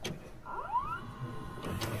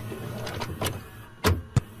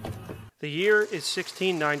The year is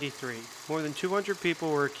 1693. More than 200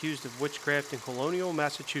 people were accused of witchcraft in colonial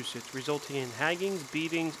Massachusetts, resulting in hangings,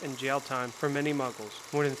 beatings, and jail time for many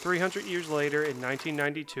Muggles. More than 300 years later, in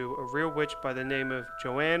 1992, a real witch by the name of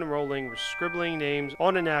Joanne Rowling was scribbling names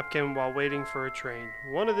on a napkin while waiting for a train.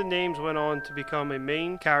 One of the names went on to become a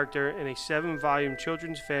main character in a 7-volume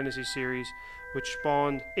children's fantasy series, which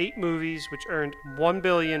spawned 8 movies, which earned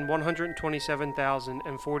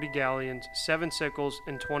 1,127,040 galleons, 7 sickles,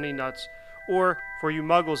 and 20 nuts, or, for you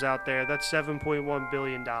muggles out there, that's $7.1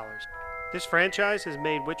 billion. This franchise has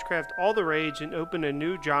made witchcraft all the rage and opened a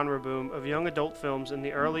new genre boom of young adult films in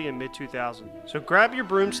the early and mid-2000s. So grab your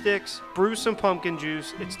broomsticks, brew some pumpkin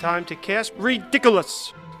juice, it's time to cast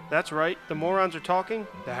ridiculous! That's right, the morons are talking,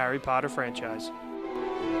 the Harry Potter franchise.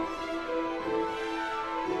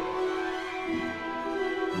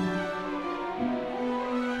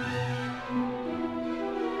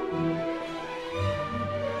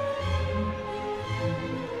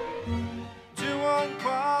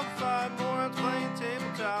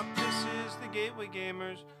 Gateway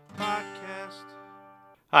Gamers podcast.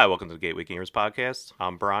 Hi, welcome to the Gateway Gamers podcast.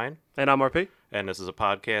 I'm Brian. And I'm RP. And this is a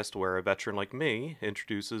podcast where a veteran like me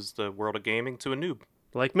introduces the world of gaming to a noob.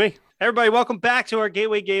 Like me. Everybody, welcome back to our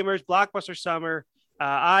Gateway Gamers Blockbuster Summer.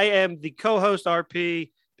 I am the co-host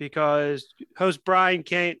RP because host Brian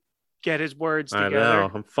can't get his words together. I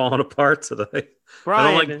know. I'm falling apart today.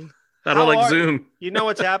 Brian, I don't like Zoom. You know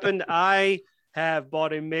what's happened? I have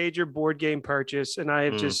bought a major board game purchase and I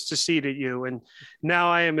have just succeeded you, and now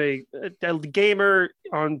I am a gamer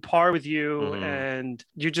on par with you, and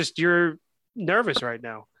you're nervous right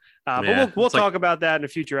now, but we'll talk about that in a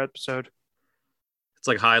future episode. It's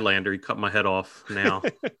like Highlander. You cut my head off now.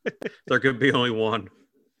 There could be only one.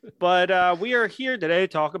 But we are here today to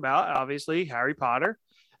talk about, obviously, Harry Potter.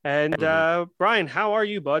 And Brian, how are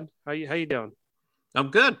you, bud? How you doing? I'm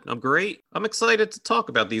good. I'm great. I'm excited to talk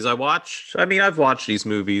about these. I've watched these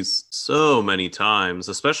movies so many times,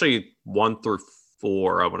 especially 1 through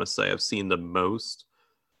 4. I want to say I've seen the most.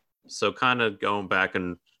 So kind of going back,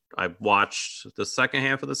 and I watched the second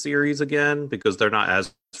half of the series again because they're not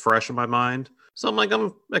as fresh in my mind. So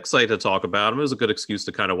I'm excited to talk about them. It was a good excuse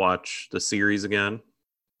to kind of watch the series again.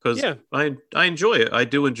 Because I enjoy it. I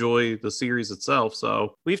do enjoy the series itself.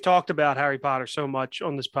 So we've talked about Harry Potter so much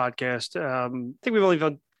on this podcast. I think we've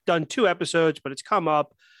only done 2 episodes, but it's come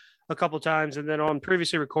up a couple times. And then on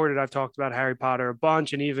previously recorded, I've talked about Harry Potter a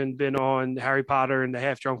bunch, and even been on Harry Potter and the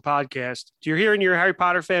Half Drunk podcast. If you're here and you're a Harry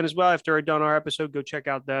Potter fan as well, after I've done our episode, go check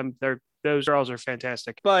out them. Those girls are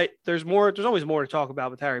fantastic. But there's more. There's always more to talk about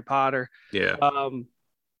with Harry Potter. Yeah.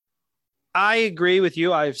 I agree with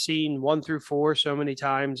you. I've seen 1 through 4 so many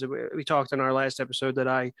times. We talked in our last episode that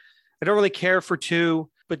I don't really care for 2,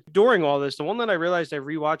 but during all this, the one that I realized I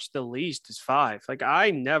rewatched the least is 5. Like,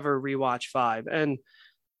 I never rewatch 5, and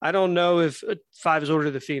I don't know if 5 is Order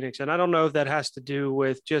of the Phoenix, and I don't know if that has to do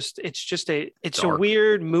with it's a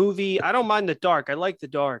weird movie. I don't mind the dark. I like the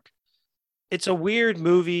dark. It's a weird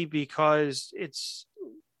movie because it's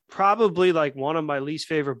probably like one of my least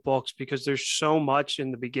favorite books, because there's so much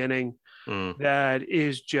in the beginning that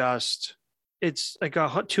is just, it's like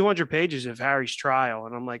 200 pages of Harry's trial.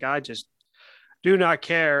 And I'm like, I just do not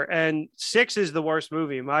care. And 6 is the worst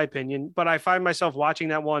movie in my opinion, but I find myself watching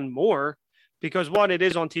that one more because, one, it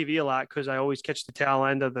is on TV a lot because I always catch the tail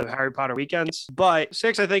end of the Harry Potter weekends. But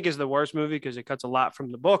 6, I think, is the worst movie because it cuts a lot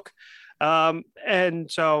from the book.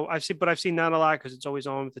 And so I've seen that a lot because it's always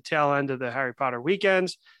on with the tail end of the Harry Potter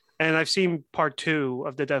weekends. And I've seen part 2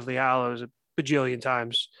 of the Deathly Hallows a bajillion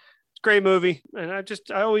times. It's a great movie. And I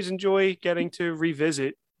always enjoy getting to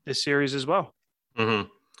revisit this series as well.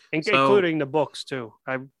 Including the books too.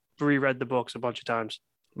 I've reread the books a bunch of times.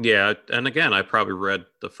 Yeah. And again, I probably read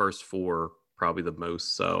the first 4 probably the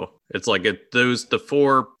most. So it's like the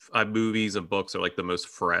 4 movies and books are like the most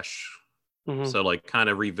fresh. So like kind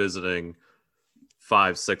of revisiting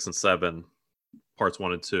 5, 6, and 7 parts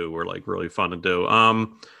 1 and 2 were like really fun to do.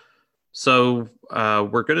 So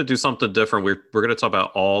we're going to do something different. We're going to talk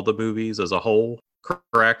about all the movies as a whole,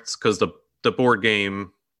 correct? Because the board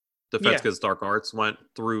game, Defense Against Dark Arts, went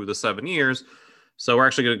through the 7 years. So we're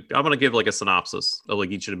actually I'm going to give like a synopsis of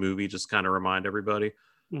like each of the movie, just kind of remind everybody.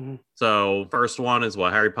 So first one is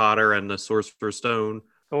Harry Potter and the Sorcerer's Stone.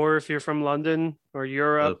 Or if you're from London or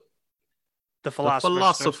Europe, the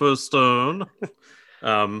Philosopher's Stone.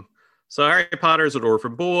 So Harry Potter is an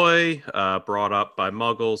orphan boy, brought up by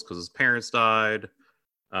Muggles because his parents died.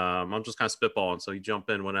 I'm just kind of spitballing, so you jump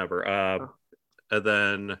in whenever. And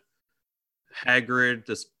then Hagrid,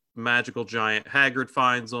 this magical giant Hagrid,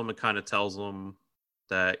 finds him and kind of tells him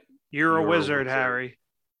that you're a wizard, Harry.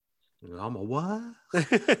 I'm a what?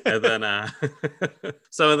 And then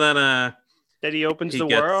so then that he opens he the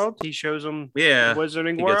gets world. He shows him the yeah,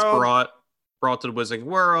 Wizarding he gets World. brought to the Wizarding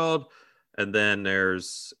World, and then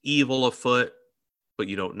there's evil afoot, but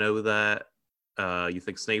you don't know that. You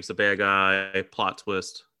think Snape's a bad guy. Plot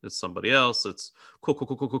twist: it's somebody else. It's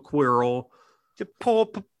Quirrell. The poor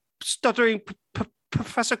stuttering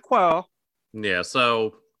Professor Quirrell. Yeah,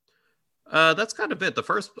 so that's kind of it. The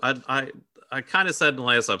first, I kind of said in the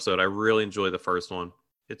last episode, I really enjoy the first one.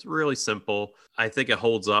 It's really simple. I think it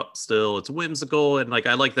holds up still. It's whimsical, and like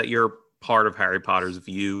I like that you're part of Harry Potter's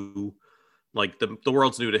view. Like the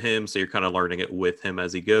world's new to him, so you're kind of learning it with him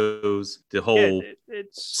as he goes. The whole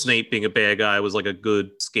it's Snape being a bad guy was like a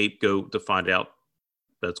good scapegoat to find out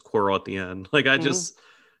that's Quirrell at the end. Like I just,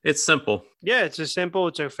 it's simple. Yeah, it's a simple.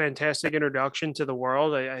 It's a fantastic introduction to the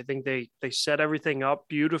world. I think they set everything up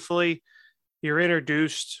beautifully. You're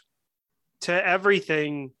introduced to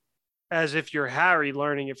everything as if you're Harry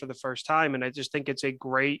learning it for the first time, and I just think it's a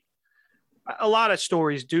great. A lot of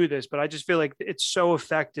stories do this, but I just feel like it's so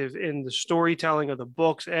effective in the storytelling of the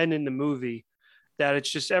books and in the movie that it's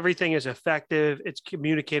just everything is effective. It's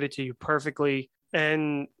communicated to you perfectly,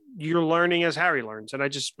 and you're learning as Harry learns. And I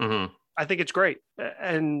think it's great.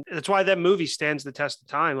 And that's why that movie stands the test of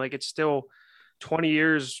time. Like it's still 20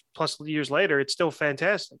 years plus years later, it's still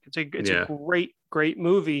fantastic. It's a great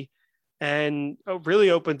movie, and really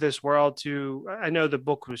opened this world to, I know the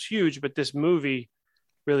book was huge, but this movie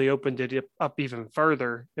really opened it up even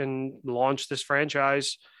further and launched this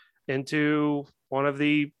franchise into one of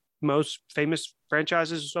the most famous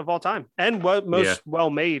franchises of all time, and what most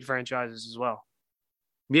well-made franchises as well.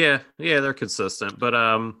 Yeah, they're consistent. But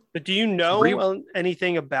do you know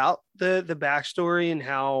anything about the backstory and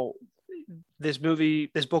how this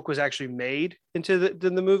book was actually made into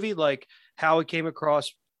the movie, like how it came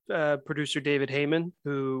across producer David Heyman,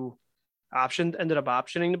 who ended up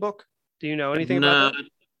optioning the book? Do you know anything about that?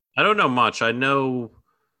 I don't know much. I know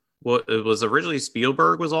what it was originally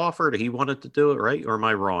Spielberg was offered. He wanted to do it, right? Or am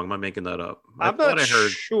I wrong? Am I making that up? I'm not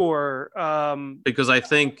sure. Because I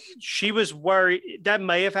think she was worried that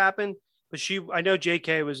may have happened, but I know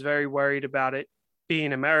JK was very worried about it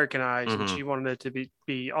being Americanized, and she wanted it to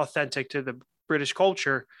be authentic to the British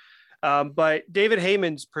culture. But David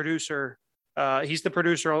Heyman's producer. He's the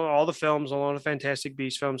producer on all the films, on all the Fantastic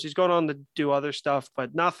Beasts films. He's going on to do other stuff,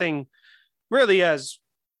 but nothing really as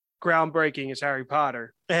groundbreaking as Harry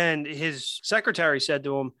Potter. And his secretary said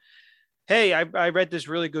to him, "Hey, I read this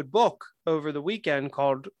really good book over the weekend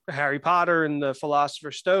called Harry Potter and the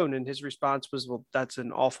Philosopher's Stone." And his response was, "Well, that's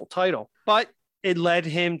an awful title." But it led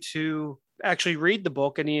him to actually read the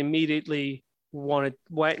book, and he immediately went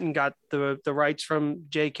and got the rights from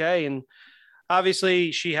JK. And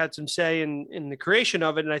obviously she had some say in the creation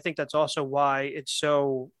of it. And I think that's also why it's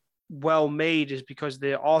so well made, is because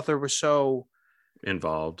the author was so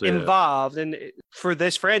involved. And for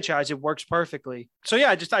this franchise, it works perfectly. So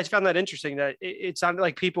yeah, I found that interesting that it sounded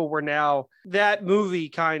like people were now, that movie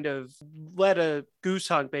kind of led a goose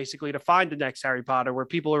hunt basically to find the next Harry Potter, where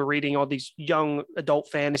people are reading all these young adult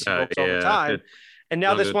fantasy books all the time. And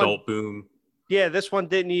now this one, boom. Yeah, this one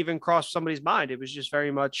didn't even cross somebody's mind. It was just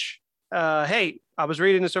very much, hey, I was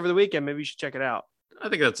reading this over the weekend. Maybe you should check it out. I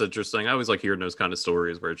think that's interesting. I always like hearing those kind of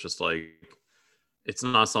stories where it's just like, it's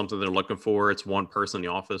not something they're looking for. It's one person in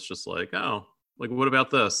the office just like, oh, like, what about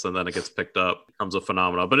this? And then it gets picked up, becomes a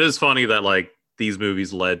phenomenon. But it is funny that like these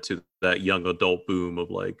movies led to that young adult boom of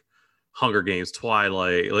like Hunger Games,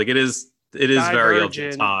 Twilight. Like it is very of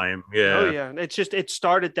the time. Yeah. Oh yeah. It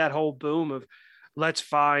started that whole boom of let's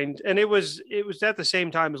find, and it was at the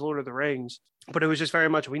same time as Lord of the Rings, but it was just very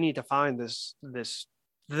much, we need to find the next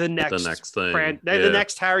thing. The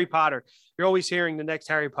next Harry Potter. You're always hearing the next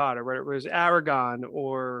Harry Potter, whether it was Aragon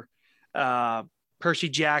or Percy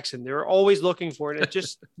Jackson. They're always looking for it. It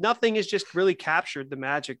just nothing has just really captured the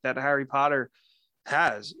magic that Harry Potter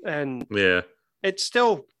has, and it's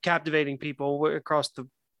still captivating people across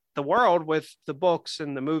the world with the books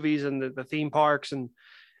and the movies and the theme parks and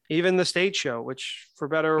even the stage show, which for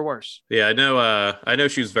better or worse. Yeah, I know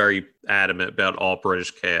she was very adamant about all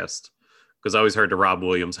British cast, because I always heard the Rob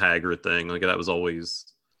Williams Hagrid thing. Like that was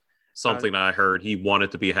always something that I heard. He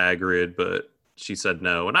wanted to be Hagrid, but she said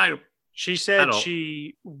no. And she said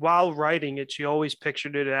while writing it, she always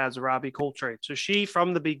pictured it as Robbie Coltrane. So she,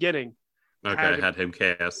 from the beginning, had him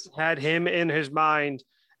cast, had him in his mind,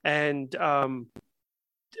 and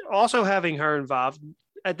also having her involved.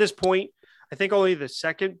 At this point, I think only the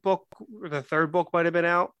second book or the third book might have been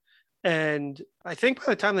out. And I think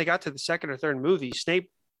by the time they got to the second or third movie, Snape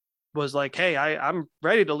was like, "Hey, I'm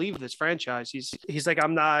ready to leave this franchise." He's like,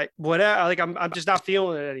 "I'm not whatever. Like, I'm just not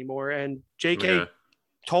feeling it anymore." And Yeah. J.K.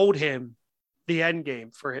 told him the end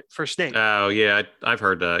game for Snape. Oh yeah, I've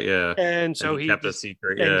heard that. Yeah, And and so he kept it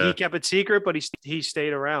secret. he Yeah, kept it secret, but he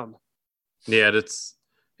stayed around. yeah.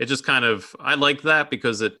 It just kind of I like that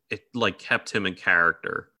because it like kept him in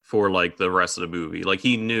character for like the rest of the movie. Like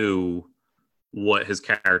he knew what his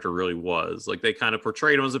character really was. Like they kind of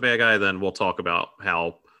portrayed him as a bad guy. Then we'll talk about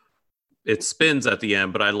how it spins at the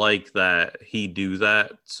end. But I like that he do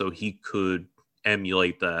that so he could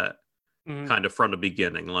emulate that kind of from the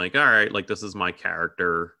beginning. Like, all right, like this is my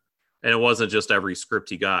character. And it wasn't just every script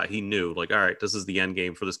he got. He knew, like, all right, this is the end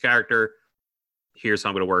game for this character. Here's how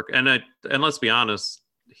I'm going to work. And let's be honest,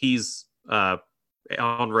 he's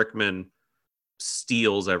Alan Rickman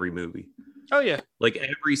steals every movie. Oh yeah, Like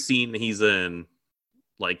every scene he's in,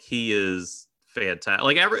 like he is fantastic.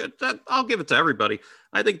 Like I'll give it to everybody.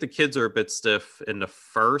 I think the kids are a bit stiff in the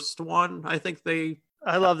first one.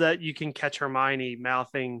 I love that you can catch Hermione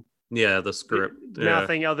mouthing the script,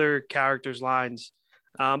 mouthing other characters' lines.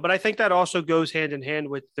 But I think that also goes hand in hand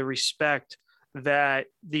with the respect that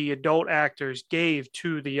the adult actors gave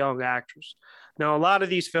to the young actors. Now, a lot of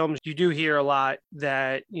these films, you do hear a lot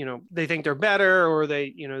that, they think they're better or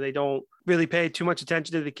they don't really pay too much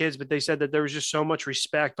attention to the kids, but they said that there was just so much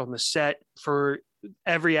respect on the set for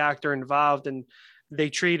every actor involved. And they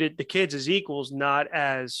treated the kids as equals, not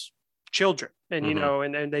as children. And,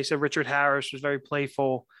 and they said Richard Harris was very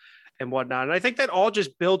playful and whatnot. And I think that all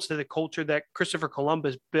just builds to the culture that Christopher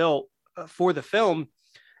Columbus built for the film.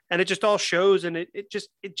 And it just all shows, and it just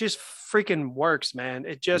freaking works, man.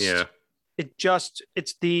 It's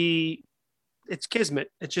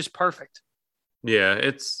kismet. It's just perfect. Yeah,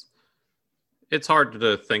 it's hard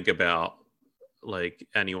to think about like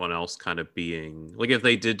anyone else kind of being like if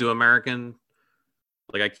they did do American,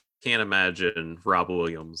 like I can't imagine Rob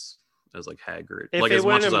Williams as like Hagrid. Like as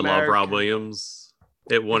much as I love Rob Williams,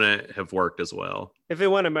 it wouldn't have worked as well. If it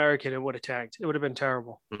went American, it would have tanked. It would have been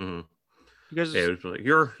terrible. Mm-hmm. Because it was like,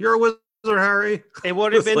 you're a wizard, Harry. It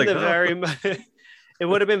would have been like, it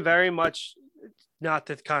would have been very much, not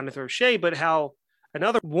to kind of throw shade, but how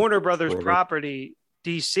another Warner Brothers property,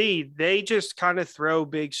 DC, they just kind of throw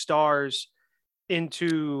big stars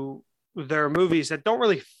into their movies that don't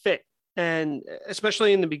really fit. And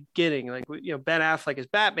especially in the beginning, like, Ben Affleck is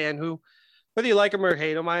Batman, who, whether you like him or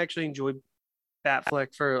hate him, I actually enjoyed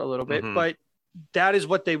Batfleck for a little bit, but that is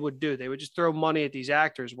what they would do. They would just throw money at these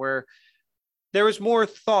actors where there was more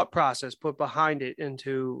thought process put behind it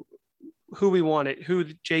into who we wanted, who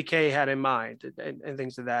JK had in mind and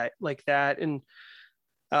things of that like that. And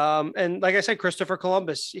like I said, Christopher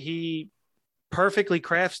Columbus, he perfectly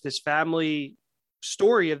crafts this family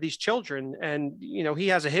story of these children. And, he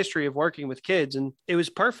has a history of working with kids, and it was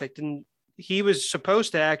perfect. And he was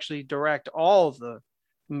supposed to actually direct all of the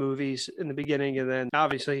movies in the beginning. And then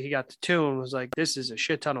obviously he got to 2 and was like, this is a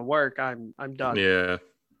shit ton of work. I'm done. Yeah.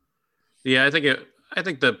 Yeah, I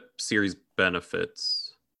think the series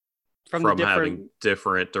benefits from having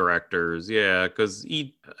different directors. Yeah, because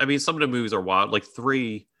some of the movies are wild. Like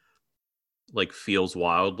 3, like feels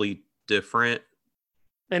wildly different,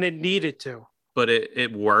 and it needed to. But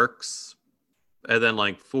it works. And then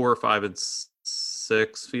like 4, 5, and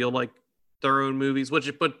 6 feel like their own movies,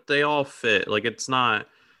 but they all fit. Like it's not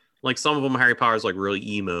like some of them. Harry Potter's like really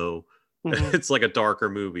emo. Mm-hmm. It's like a darker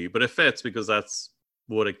movie, but it fits because that's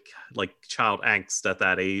what a like child angst at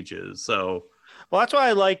that age is. So well, that's what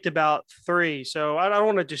I liked about 3. So I don't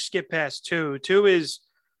want to just skip past 2. 2 is,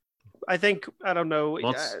 I think, I don't know.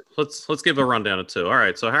 Let's give a rundown of 2. All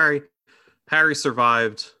right, so Harry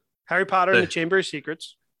survived Harry Potter and the Chamber of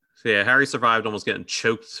Secrets. Yeah, Harry survived almost getting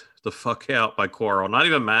choked the fuck out by Quirrell. Not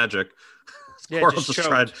even magic. Quirrell just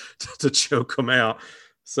tried to choke him out.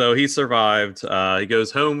 So he survived. He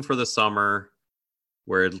goes home for the summer.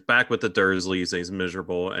 We're back with the Dursleys, and he's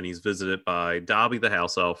miserable, and he's visited by Dobby the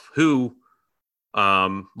house elf, who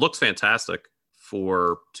looks fantastic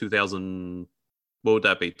for 2000. What would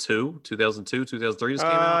that be? 2002, 2003 just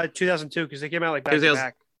came out? 2002, because they came out like back to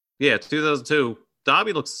back. Yeah, 2002.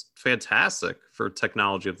 Dobby looks fantastic for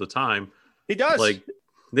technology of the time. He does.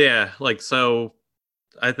 So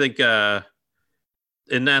I think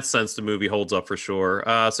in that sense, the movie holds up for sure.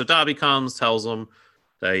 So Dobby comes, tells him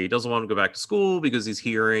that he doesn't want to go back to school because he's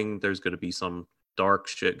hearing there's going to be some dark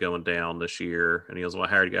shit going down this year. And he doesn't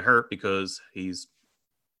want Harry to get hurt because he's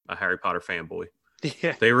a Harry Potter fanboy.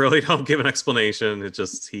 Yeah. They really don't give an explanation. It's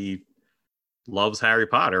just he loves Harry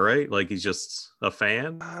Potter, right? Like he's just a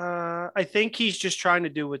fan. I think he's just trying to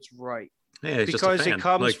do what's right. Yeah, because it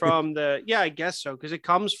comes from I guess so. Because it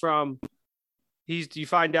comes from you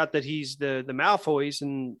find out that he's the Malfoys,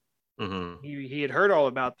 and he had heard all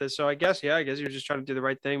about this. So I guess he was just trying to do the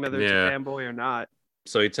right thing, whether it's a fanboy or not.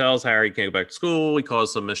 So he tells Harry he can't go back to school. He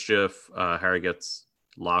causes some mischief. Harry gets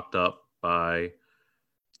locked up by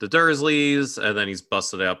the Dursleys, and then he's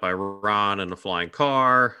busted out by Ron in a flying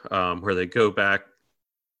car, where they go back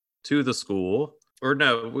to the school. Or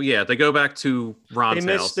no, they go back to Ron's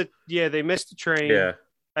house. They missed the train.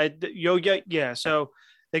 Yeah. So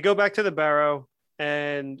they go back to the Barrow,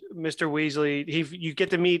 and Mr. Weasley, you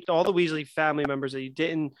get to meet all the Weasley family members that you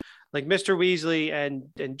didn't, like Mr. Weasley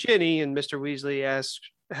and Ginny, and Mr. Weasley asks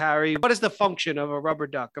Harry, what is the function of a rubber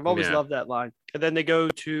duck? I've always loved that line. And then they go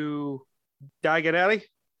to Diagon Alley.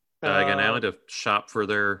 To shop for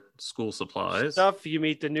their school supplies. You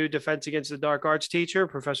meet the new Defense Against the Dark Arts teacher,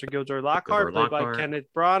 Professor Gilderoy Lockhart, played by Kenneth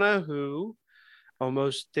Branagh, who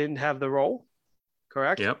almost didn't have the role.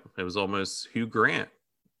 Correct? Yep. It was almost Hugh Grant.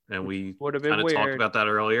 And we kind of talked about that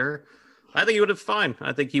earlier. I think he would have fine.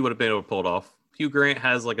 I think he would have been able to pull it off. Hugh Grant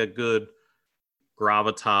has like a good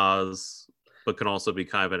gravitas, but can also be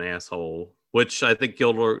kind of an asshole, which I think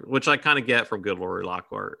which I kind of get from Gilderoy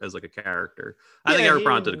Lockhart as like a character. I think Eric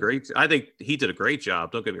Braun I think he did a great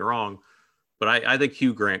job. Don't get me wrong, but I think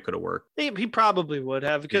Hugh Grant could have worked. He probably would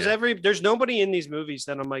have, because there's nobody in these movies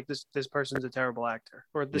that I'm like, this person's a terrible actor,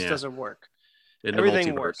 or this doesn't work.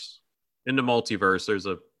 Everything works. In the multiverse, there's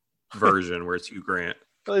a version where it's Hugh Grant.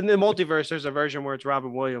 In the multiverse, there's a version where it's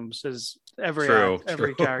Robin Williams as every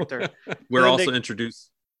character. We're also introduced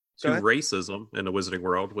to racism in the Wizarding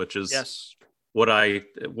World, which is what I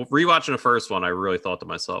rewatching the first one. I really thought to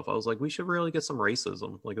myself, I was like, we should really get some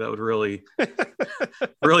racism. Like that would really,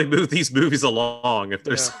 really move these movies along if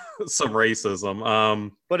there's some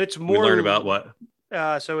racism. But it's more. We learn about what.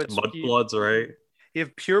 So it's mudbloods, right? You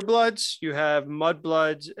have purebloods, you have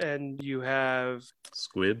mudbloods, and you have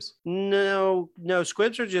squibs. No,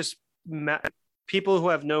 squibs are just people who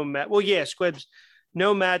have no squibs,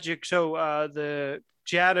 no magic. So the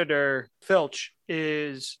janitor Filch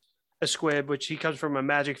is a squib, which he comes from a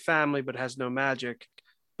magic family but has no magic.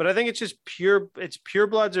 But I think it's just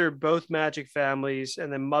purebloods are both magic families,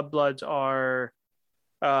 and then mudbloods are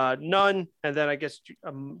none, and then I guess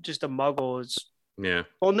just a muggle is. Yeah.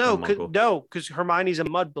 Well, because Hermione's a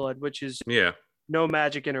mudblood, which is no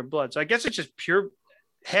magic in her blood. So I guess it's just pure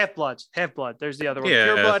half-bloods. Half-blood. There's the other one. Yeah,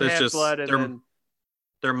 pure blood, half-blood, and then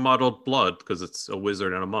they're muddled blood because it's a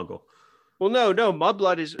wizard and a muggle. Well, no,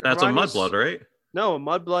 mudblood is. That's Hermione's, a mudblood, right? No, a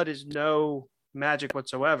mudblood is no magic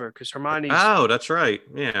whatsoever because Hermione's. Oh, that's right.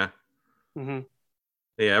 Yeah. Mm-hmm.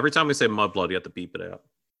 Yeah. Every time we say mudblood, you have to beep it out.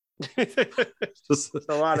 It's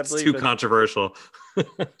a lot of it's too controversial.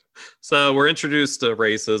 So we're introduced to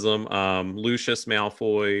racism. Lucius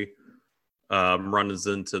Malfoy runs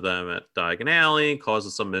into them at Diagon Alley,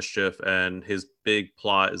 causes some mischief, and his big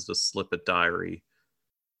plot is to slip a diary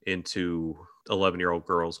into 11-year-old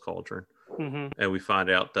girl's cauldron. And we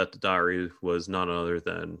find out that the diary was none other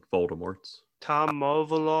than Voldemort's. Tom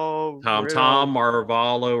Marvolo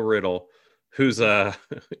Riddle, who's a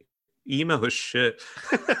emo as shit.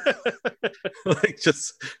 Like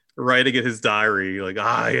just writing in his diary, like,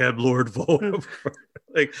 I am Lord Voldemort.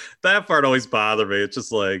 Like that part always bothered me. It's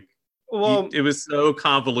just like, it was so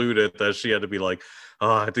convoluted that she had to be like,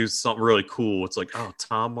 oh, I do something really cool. It's like, oh,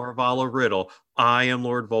 Tom Marvolo Riddle, I am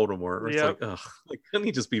Lord Voldemort. It's like, oh, like, couldn't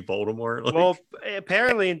he just be Voldemort? Like, well,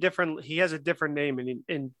 apparently he has a different name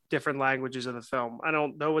in different languages of the film. I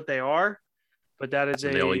don't know what they are, but that is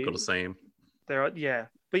they all equal the same. But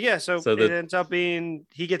yeah, so it ends up being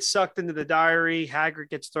he gets sucked into the diary. Hagrid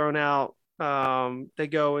gets thrown out. They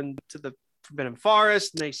go into the Forbidden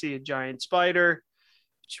Forest and they see a giant spider,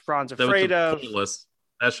 which Ron's afraid of. Pointless.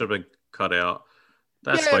 That should have been cut out.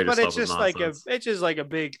 That spider but stuff it's just it's just like a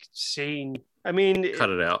big scene. I mean, cut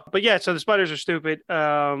it out. But yeah, so the spiders are stupid.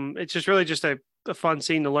 It's just really just a fun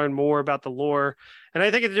scene to learn more about the lore, and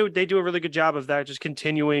I think they do a really good job of that, just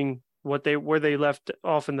continuing where they left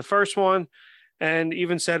off in the first one. And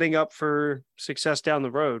even setting up for success down the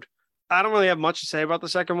road. I don't really have much to say about the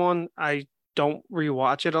second one. I don't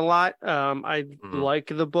rewatch it a lot. I like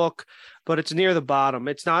the book, but it's near the bottom.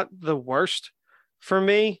 It's not the worst for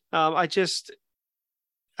me. I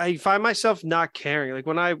find myself not caring. Like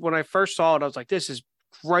when I first saw it, I was like, this is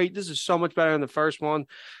great. This is so much better than the first one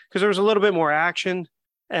because there was a little bit more action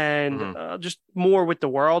and just more with the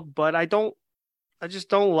world. But I just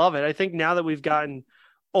don't love it. I think now that we've gotten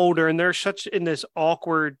older and they're such in this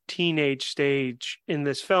awkward teenage stage in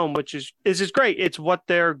this film, which is great. It's what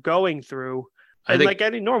they're going through, and like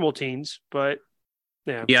any normal teens. But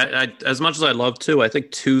yeah, as much as I love 2, I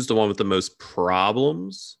think 2's the one with the most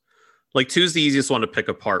problems. Like two's the easiest one to pick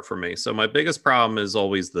apart for me. So my biggest problem is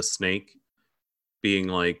always the snake being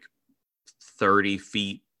like 30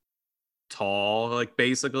 feet tall, like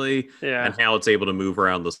basically, Yeah. and how it's able to move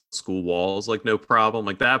around the school walls, like no problem.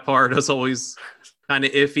 Like that part is always kind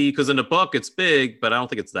of iffy because in the book it's big, but I don't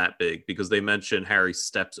think it's that big because they mention Harry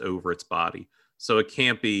steps over its body, so it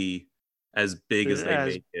can't be as big as they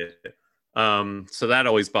make it. So that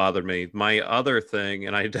always bothered me. My other thing,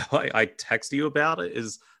 and I text you about it,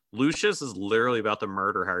 is Lucius is literally about to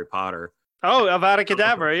murder Harry Potter. Oh, Avada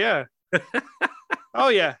Kedavra, yeah. Oh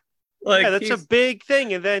yeah. Like yeah, that's a big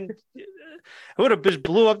thing. And then it would have just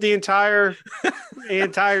blew up the entire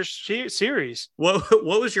series. What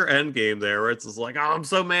was your end game there? Where it's just like, oh, I'm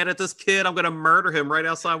so mad at this kid. I'm gonna murder him right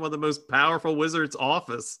outside one of the most powerful wizards'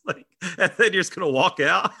 office. Like, and then you're just gonna walk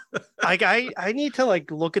out. Like I need to like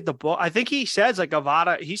look at the book. I think he says like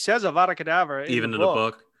Avada. He says Avada Kedavra even in the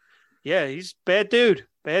book. Yeah, he's bad dude.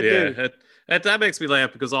 Bad dude. That makes me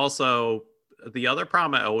laugh because also the other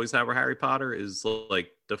problem I always have with Harry Potter is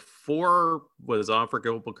like the 4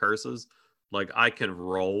 unforgivable curses. Like I can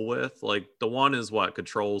roll with. Like the one is what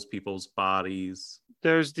controls people's bodies.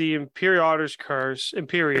 There's the Imperiator's curse,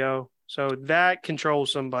 Imperio. So that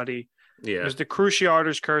controls somebody. Yeah. There's the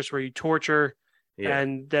Cruciator's curse where you torture. Yeah.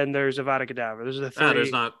 And then there's Avada Kedavra. There's the 3.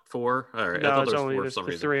 There's not 4. All right. No, I thought it's there's only 4 for some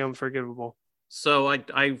the reason. 3 unforgivable. So I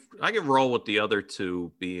can roll with the other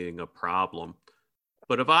 2 being a problem.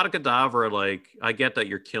 But Avada Kedavra, like, I get that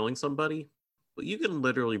you're killing somebody, but you can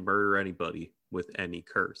literally murder anybody with any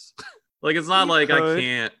curse. Like, it's not like I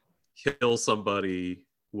can't kill somebody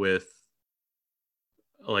with,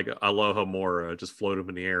 like, Alohomora, just float them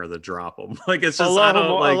in the air and then drop them. Like, it's just,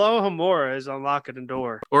 Alohomora is unlocking the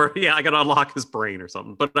door. Or, yeah, I gotta unlock his brain or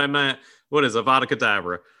something. But I meant, what is Avada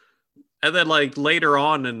Kedavra? And then, like, later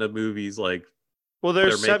on in the movies, like, well,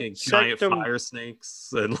 they're making giant fire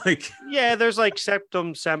snakes and like there's like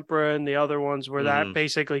Septum Sempra and the other ones where that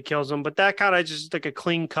basically kills them, but that kind of just like a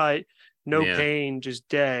clean cut, no pain, just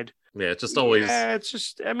dead. Yeah, it's just always. Yeah, it's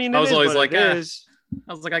just. I mean, I was always like, I was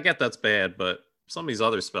like, I get that's bad, but some of these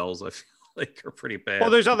other spells I feel like are pretty bad.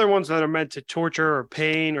 Well, there's other ones that are meant to torture or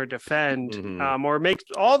pain or defend, or make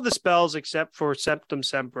all the spells except for Septum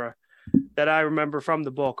Sempra that I remember from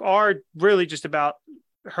the book are really just about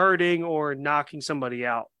hurting or knocking somebody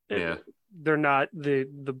out. Yeah, they're not the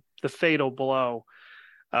fatal blow.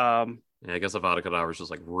 Yeah, I guess Avada Kedavra is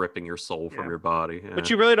just like ripping your soul from your body. Yeah.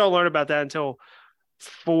 But you really don't learn about that until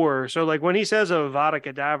 4. So like when he says Avada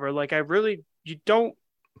Kedavra, like you don't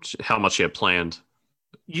how much he had planned.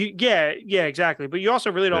 Exactly. But you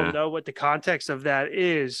also really don't know what the context of that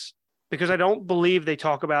is because I don't believe they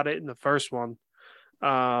talk about it in the first one.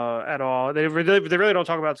 At all. They really don't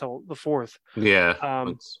talk about it until the 4th. Yeah,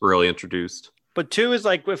 it's really introduced. But 2 is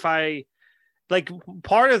like if I like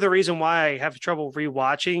part of the reason why I have trouble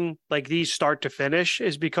rewatching like these start to finish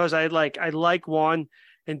is because I like 1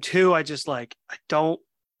 and 2. I just want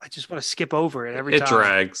to skip over it every time. It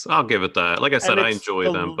drags. I'll give it that. Like I said, I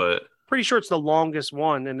enjoy them, but pretty sure it's the longest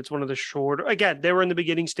one, and it's one of the shorter. Again, they were in the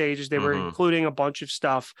beginning stages. They were including a bunch of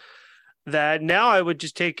stuff. That now I would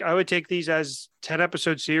take these as 10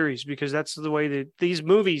 episode series because that's the way that these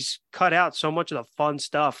movies cut out so much of the fun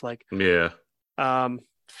stuff. Like, 3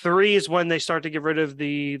 is when they start to get rid of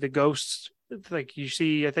the ghosts. Like you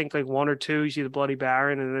see, I think like 1 or 2, you see the Bloody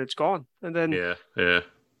Baron and then it's gone. And then,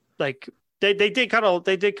 like they did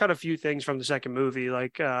cut a few things from the second movie,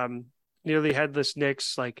 like, Nearly Headless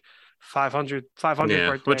Nick's like 500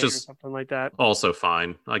 birthday which is or something like that. Also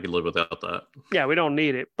fine. I could live without that. Yeah, we don't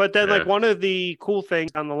need it. But then like one of the cool things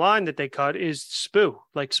on the line that they cut is Spoo.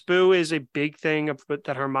 Like Spoo is a big thing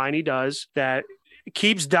that Hermione does that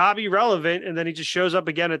keeps Dobby relevant, and then he just shows up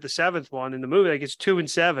again at the 7th one in the movie. Like it's 2 and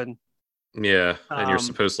 7. Yeah, and you're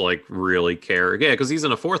supposed to like really care. Yeah, because he's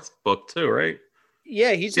in a 4th book too, right?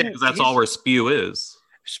 Yeah, because that's all where Spew is.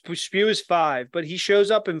 Spew is 5, but he shows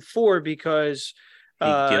up in 4 because he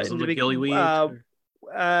gives him the gillyweed.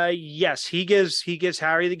 Yes, he gives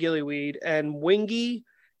Harry the gillyweed, and Wingy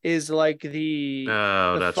is like the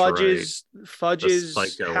Fudge's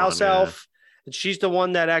house elf, and she's the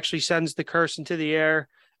one that actually sends the curse into the air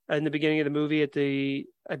in the beginning of the movie.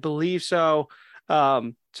 I believe so.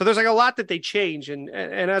 So there's like a lot that they change, and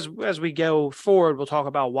as we go forward, we'll talk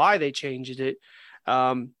about why they changed it.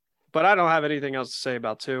 But I don't have anything else to say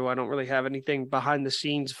about 2. I don't really have anything behind the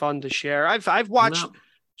scenes fun to share. I've watched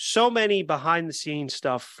so many behind the scenes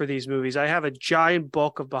stuff for these movies. I have a giant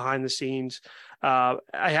book of behind the scenes. I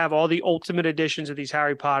have all the ultimate editions of these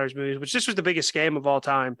Harry Potter's movies, which this was the biggest scam of all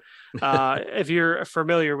time. If you're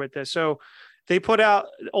familiar with this. So they put out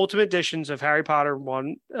Ultimate Editions of Harry Potter,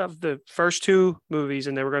 one of the first two movies,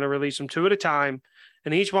 and they were going to release them two at a time.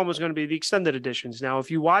 And each one was going to be the extended editions. Now, if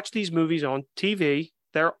you watch these movies on TV,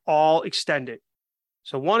 they're all extended.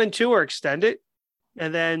 So 1 and 2 are extended.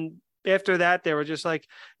 And then after that, they were just like,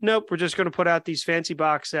 nope, we're just going to put out these fancy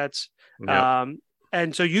box sets. Yep.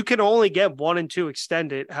 And so you can only get 1 and 2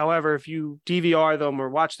 extended. However, if you DVR them or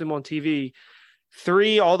watch them on TV,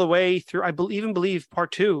 3 all the way through, I even believe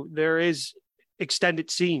part 2, there is extended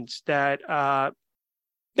scenes that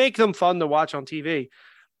make them fun to watch on TV.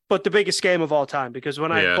 But the biggest scam of all time, because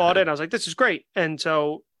when I bought it, I was like, this is great. And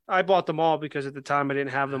so I bought them all because at the time I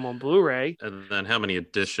didn't have them on Blu-ray. And then how many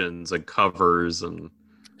editions and covers and...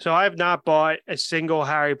 So I have not bought a single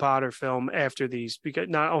Harry Potter film after these, because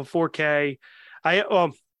not on 4K. I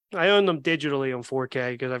own them digitally on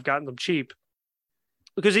 4K because I've gotten them cheap.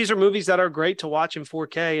 Because these are movies that are great to watch in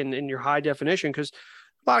 4K and in your high definition, because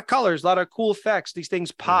a lot of colors, a lot of cool effects. These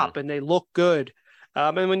things pop and they look good.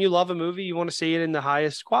 And when you love a movie, you want to see it in the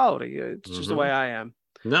highest quality. It's just the way I am.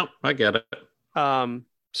 No, I get it.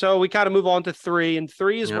 So we kind of move on to 3, and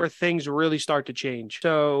 3 is where things really start to change.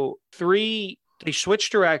 So 3, they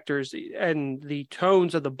switched directors, and the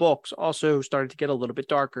tones of the books also started to get a little bit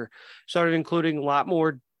darker. Started including a lot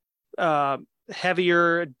more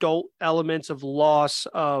heavier adult elements of loss,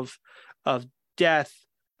 of death,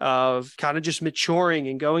 of kind of just maturing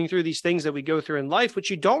and going through these things that we go through in life, which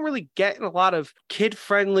you don't really get in a lot of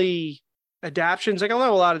kid-friendly adaptions. Like, I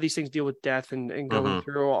know a lot of these things deal with death and going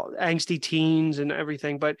through all angsty teens and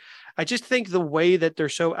everything, but I just think the way that they're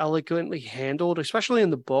so eloquently handled, especially in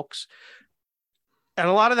the books, and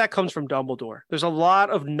a lot of that comes from Dumbledore. There's a lot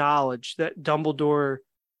of knowledge that Dumbledore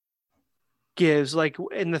gives. Like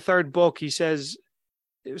in the 3rd book, he says,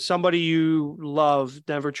 if somebody you love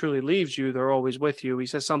never truly leaves you, they're always with you. He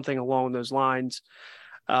says something along those lines.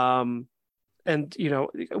 And, you know,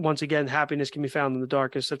 once again, happiness can be found in the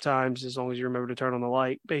darkest of times, as long as you remember to turn on the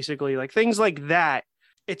light, basically, like things like that.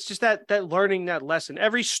 It's just that learning that lesson.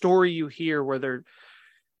 Every story you hear where they're,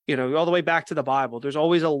 you know, all the way back to the Bible, there's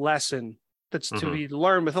always a lesson that's to be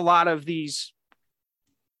learned with a lot of these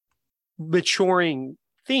maturing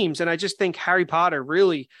themes. And I just think Harry Potter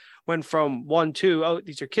really went from 1 to, oh,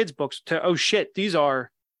 these are kids' books, to, oh shit, these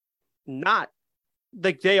are not,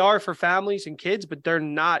 like, they are for families and kids, but they're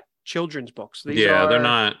not children's books. They're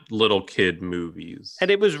not little kid movies.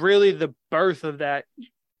 And it was really the birth of that,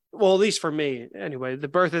 well, at least for me anyway, the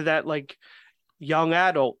birth of that like young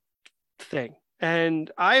adult thing.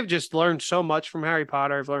 And I've just learned so much from Harry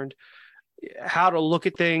Potter. I've learned how to look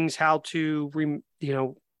at things, how to, you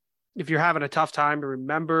know, if you're having a tough time, to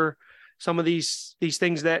remember some of these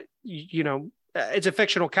things that, you know, it's a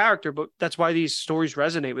fictional character, but that's why these stories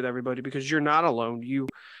resonate with everybody, because you're not alone.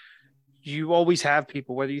 You always have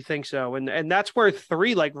people, whether you think so. And that's where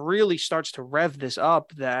 3 like really starts to rev this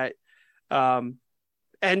up, that, and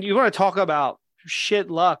you want to talk about shit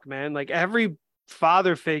luck, man. Like every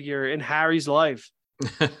father figure in Harry's life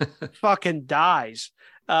fucking dies.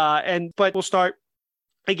 But we'll start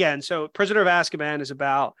again. So Prisoner of Azkaban is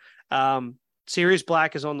about, Sirius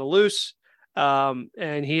Black is on the loose.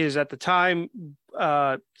 And he is at the time,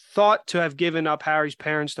 thought to have given up Harry's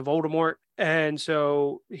parents to Voldemort. And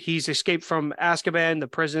so he's escaped from Azkaban, the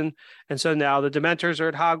prison. And so now the Dementors are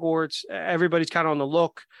at Hogwarts. Everybody's kind of on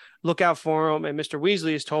the lookout for him. And Mr.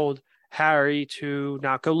 Weasley has told Harry to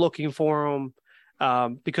not go looking for him,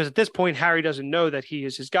 because at this point, Harry doesn't know that he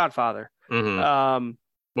is his godfather.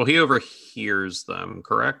 Well, he overhears them,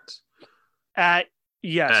 correct? Halfway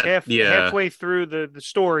through the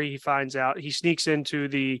story, he finds out. He sneaks into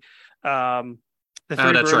the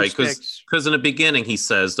that's right, because in the beginning he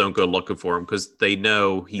says don't go looking for him, because they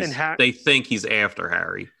know they think he's after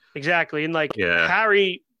Harry. Exactly. And like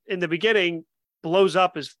Harry in the beginning blows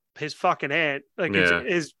up his fucking aunt, like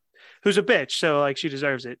who's a bitch, so like she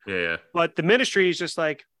deserves it. But the Ministry is just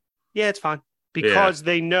like, yeah, it's fine, because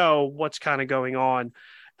they know what's kind of going on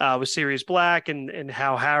with Sirius Black and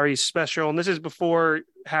how Harry's special. And this is before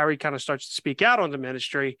Harry kind of starts to speak out on the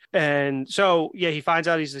Ministry. And so, he finds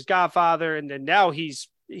out he's his godfather. And then now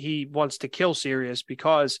he wants to kill Sirius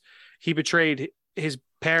because he betrayed his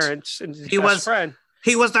parents and his best friend.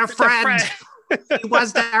 He was their friend. He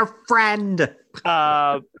was their friend.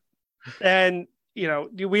 And, you know,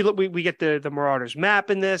 we get the Marauders map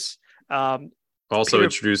in this. Also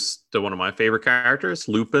introduced to one of my favorite characters,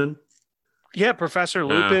 Lupin. Yeah, Professor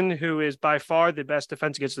Lupin, who is by far the best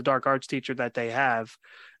Defense Against the Dark Arts teacher that they have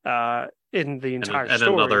in the entire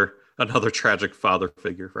story. And another tragic father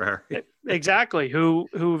figure for Harry. Exactly, who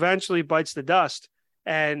eventually bites the dust.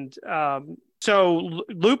 And so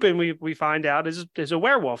Lupin, we find out, is a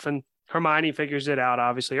werewolf. And Hermione figures it out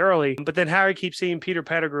obviously early, but then Harry keeps seeing Peter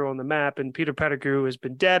Pettigrew on the map, and Peter Pettigrew has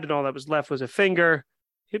been dead, and all that was left was a finger.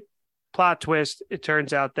 Plot twist, it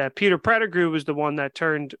turns out that Peter Pettigrew was the one that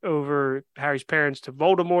turned over Harry's parents to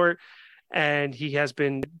Voldemort, and he has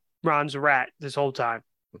been Ron's rat this whole time.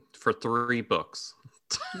 For 3 books.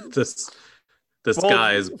 this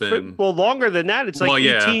guy has been... longer than that. It's like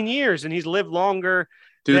 18 years, and he's lived longer.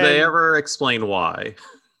 Do they ever explain why?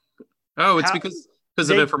 Oh, it's because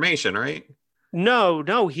of information, right? No,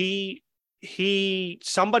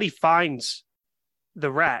 somebody finds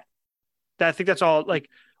the rat. I think that's all, like,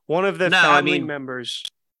 one of the family members.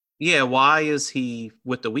 Yeah, why is he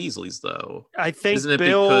with the Weasleys, though? I think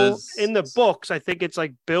Bill, in the books, I think it's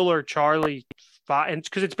like Bill or Charlie, and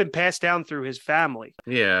because it's been passed down through his family.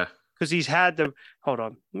 Yeah. Because he's had the... Hold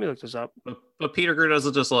on, let me look this up. But Peter Pettigrew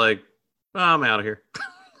doesn't just like, I'm out of here.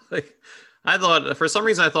 Like, I thought, for some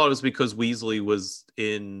reason, I thought it was because Weasley was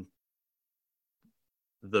in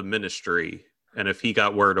the Ministry, and if he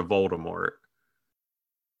got word of Voldemort...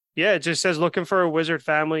 Yeah, it just says looking for a wizard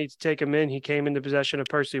family to take him in. He came into possession of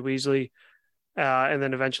Percy Weasley, and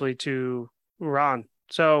then eventually to Ron.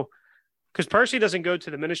 So, because Percy doesn't go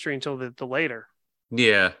to the Ministry until the later.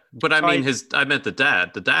 Yeah, but I mean, I meant the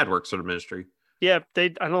dad. The dad works for the Ministry. Yeah, I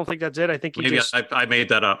don't think that's it. I think I made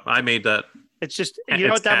that up. I made that. It's just, you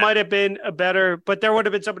know what, that might have been a better, but there would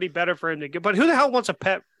have been somebody better for him to get. But who the hell wants a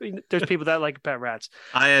pet? There's people that like pet rats.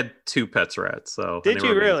 I had 2 pets rats. So did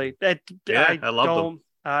you really? I love them.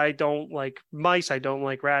 I don't like mice. I don't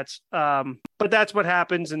like rats. But that's what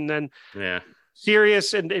happens. And then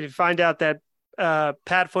Sirius, and you find out that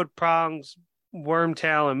Padfoot, Prongs,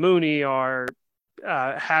 Wormtail, and Moony are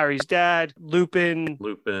Harry's dad, Lupin,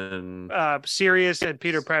 Sirius, and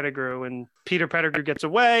Peter Pettigrew. And Peter Pettigrew gets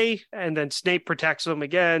away, and then Snape protects him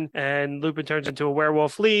again, and Lupin turns into a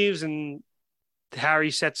werewolf, leaves, and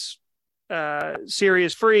Harry sets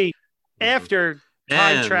Sirius free after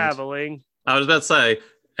time traveling. I was about to say,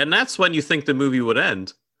 and that's when you think the movie would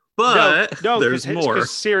end. But no, there's more. Because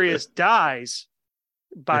Sirius dies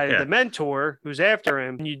by the mentor who's after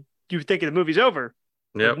him. And you think the movie's over.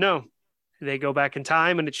 Yep. No. They go back in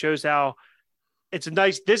time, and it shows how it's a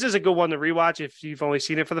nice... This is a good one to rewatch if you've only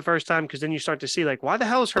seen it for the first time, because then you start to see, like, why the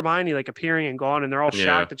hell is Hermione, like, appearing and gone, and they're all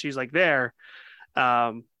shocked that she's, like, there.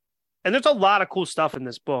 And there's a lot of cool stuff in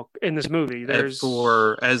this movie. There's...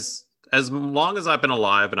 As long as I've been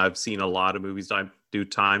alive and I've seen a lot of movies that do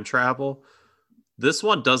time travel, this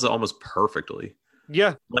one does it almost perfectly.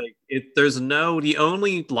 Yeah. Like, the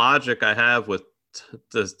only logic I have with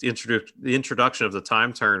the introduction of the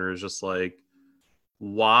time turner is just like,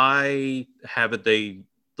 why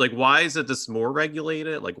is it this more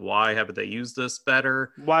regulated? Like, why haven't they used this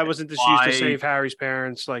better? Why wasn't this used to save Harry's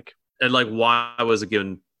parents? And like, why was it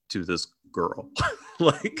given to this girl?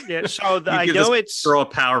 Like, yeah, so I know it's girl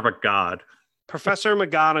power of a god. Professor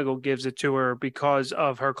McGonagall gives it to her because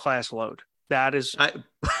of her class load. That is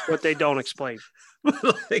what they don't explain.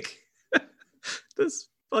 Like, this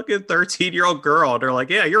fucking 13-year-old girl, and they're like,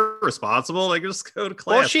 yeah, you're responsible. Like, just go to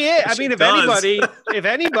class. Well, she is. I mean, if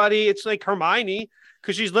anybody, it's like Hermione,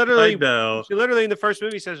 because she's literally in the first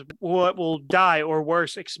movie says, "What will die or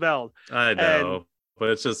worse, expelled." I know, but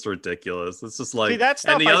it's just ridiculous. It's just like, that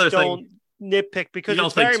stuff. And the other thing, nitpick, because you don't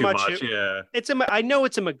it's very think too much. Yeah, I know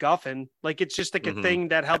it's a MacGuffin. Like, it's just like a thing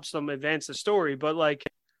that helps them advance the story, but like,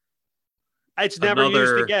 it's never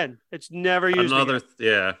used again. It's never used again.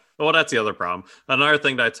 Yeah. Well, that's the other problem. Another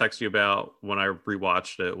thing that I texted you about when I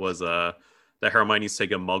rewatched it was that Hermione's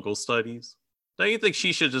taking Muggle studies. Don't you think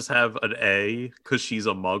she should just have an A because she's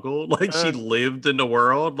a Muggle? Like, she lived in the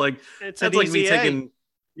world. Like, it's like me taking.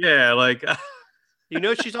 Yeah, like. You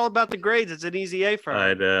know, she's all about the grades. It's an easy A for her.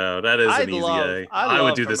 I know. That is an easy A. I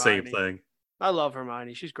would do the same thing. I love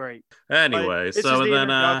Hermione. She's great. Anyway, this is the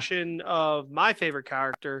introduction of my favorite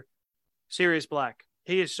character, Sirius Black.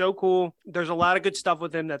 He is so cool. There's a lot of good stuff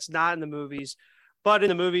with him that's not in the movies. But in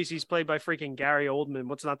the movies, he's played by freaking Gary Oldman.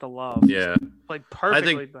 What's not to love? Yeah. Played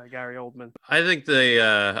perfectly by Gary Oldman. I think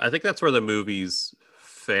I think that's where the movies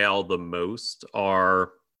fail the most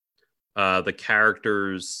are the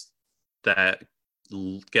characters that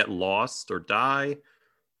get lost or die,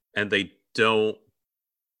 and they don't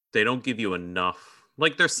give you enough.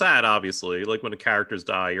 Like, they're sad, obviously. Like, when the characters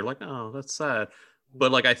die, you're like, oh, that's sad.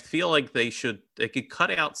 But like, I feel like they could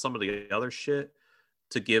cut out some of the other shit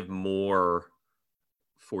to give more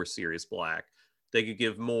for Sirius Black. They could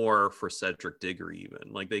give more for Cedric Diggory,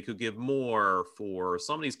 even. Like, they could give more for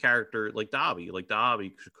some of these characters, like Dobby. Like,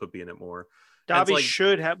 Dobby could be in it more. Dobby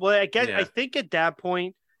should have. Well, I guess I think at that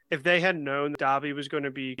point, if they had known Dobby was going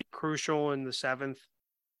to be crucial in the 7th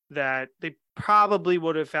that they probably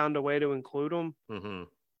would have found a way to include him,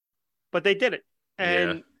 but they didn't.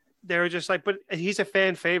 And they were just like, but he's a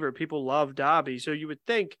fan favorite. People love Dobby. So you would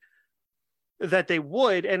think that they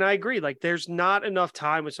would. And I agree. Like, there's not enough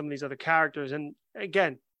time with some of these other characters. And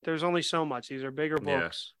again, there's only so much. These are bigger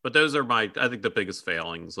books. But those are I think the biggest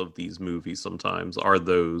failings of these movies sometimes are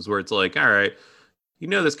those where it's like, all right,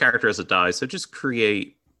 this character has to die. So just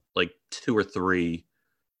create like 2 or 3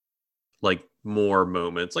 like more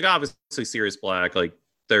moments. Like obviously Sirius Black, like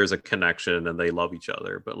there's a connection and they love each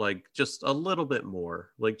other, but like just a little bit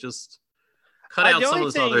more. Like just cut out some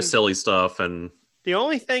of this other silly stuff. And the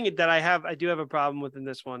only thing that I do have a problem with in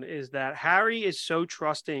this one is that Harry is so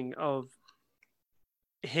trusting of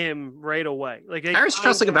him right away. Like Harry's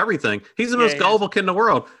trusting of everything. He's the most gullible kid in the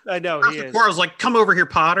world. I know he is. Quirrell's like, come over here,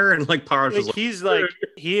 Potter, and like Potter's just like, he's like,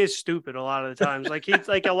 he is stupid a lot of the times. Like he's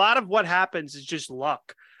like, a lot of what happens is just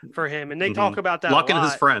luck for him, and they talk about that. Luck and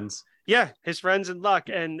his friends. Yeah, his friends and luck,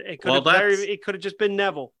 and it could have just been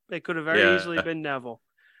Neville. It could have very easily been Neville.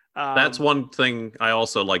 That's one thing I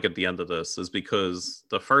also like at the end of this is because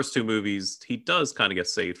the first 2 movies he does kind of get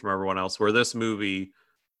saved from everyone else, where this movie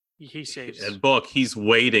he saves and book he's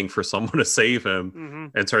waiting for someone to save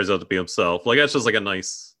him and turns out to be himself. Like that's just like a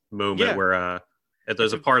nice moment where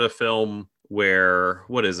there's a part of the film where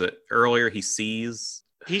earlier he sees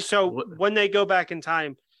when they go back in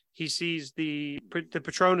time, he sees the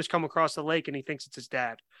Patronus come across the lake and he thinks it's his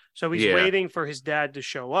dad. So he's waiting for his dad to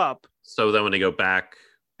show up. So then when they go back,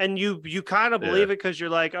 and you kind of believe it because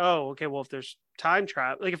you're like, oh, okay, well, if there's time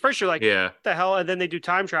travel, like at first you're like, what the hell? And then they do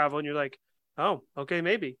time travel and you're like, oh, okay,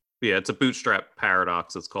 maybe. Yeah, it's a bootstrap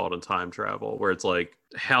paradox, it's called, in time travel, where it's like,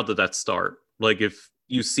 how did that start? Like if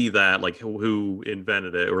you see that, like who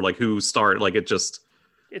invented it or like who started, like it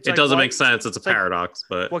doesn't make sense. It's a paradox,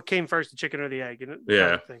 but what came first, the chicken or the egg?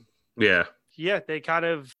 Yeah, they kind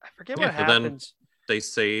of, I forget what happens. They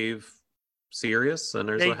save Sirius and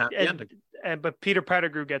there's a happy ending. But Peter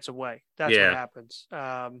Pettigrew gets away. That's what happens.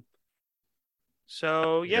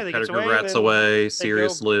 So they get away. Rats away.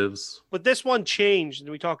 Sirius lives. But this one changed, and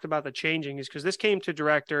we talked about the changing, is because this came to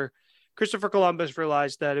director Christopher Columbus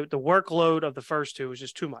realized that the workload of the first 2 was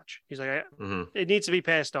just too much. He's like, it needs to be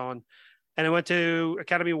passed on, and it went to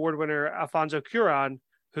Academy Award winner Alfonso Cuarón,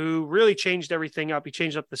 who really changed everything up. He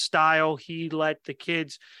changed up the style. He let the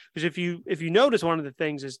kids, because if you notice, one of the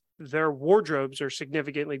things is their wardrobes are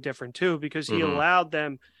significantly different too, because he allowed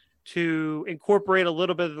them to incorporate a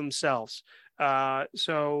little bit of themselves.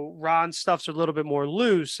 So Ron's stuff's a little bit more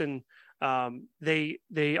loose, and they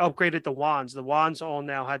upgraded the wands. The wands all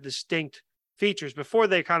now had distinct features. Before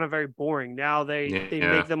they kind of very boring. Now they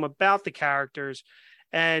make them about the characters,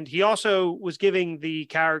 and he also was giving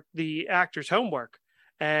the actors homework,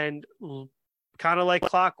 and kind of like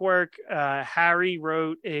clockwork. Harry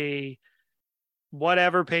wrote a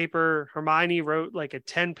whatever paper. Hermione wrote like a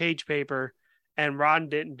 10-page paper. And Ron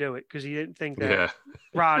didn't do it because he didn't think that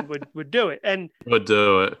Ron would do it. And would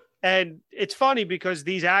do it. And it's funny because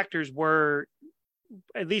these actors were,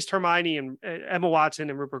 at least Hermione and Emma Watson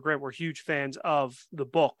and Rupert Grint, were huge fans of the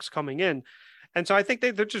books coming in. And so I think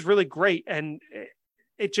they're just really great. And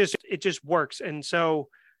it just works. And so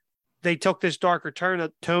they took this darker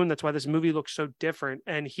tone. That's why this movie looks so different.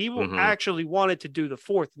 And he actually wanted to do the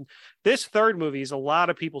 4th. This 3rd movie is a lot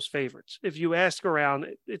of people's favorites. If you ask around,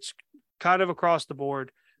 it's kind of across the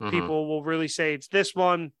board. People will really say it's this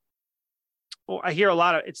one. Well, I hear a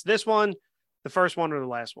lot of it's this one, the first one, or the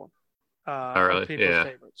last one. People's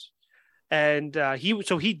favorites. And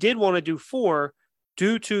he did want to do 4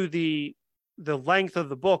 due to the length of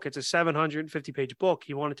the book. It's a 750-page book.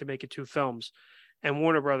 He wanted to make it 2 films, and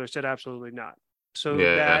Warner Brothers said absolutely not. So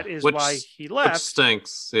that is why he left. Which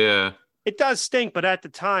stinks. Yeah, it does stink. But at the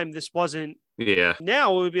time, this wasn't. Yeah.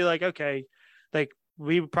 Now it would be like, okay, like.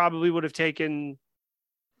 We probably would have taken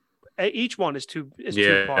each one as two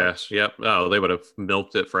parts. Yep. Oh, they would have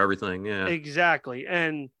milked it for everything. Yeah, exactly.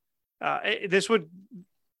 And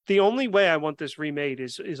the only way I want this remade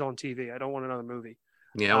is on TV. I don't want another movie.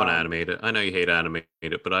 Yeah, I want to animate it. I know you hate animate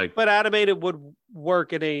it, but animated would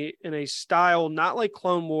work in a style not like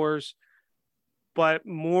Clone Wars, but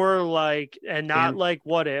more like like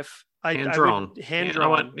What If. Hand drawn.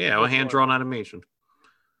 Hand drawn animation.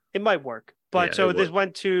 It might work. But this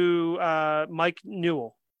went to Mike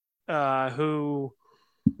Newell, who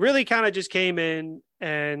really kind of just came in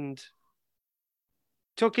and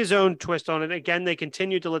took his own twist on it. Again, they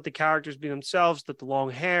continued to let the characters be themselves, that the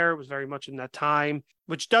long hair was very much in that time,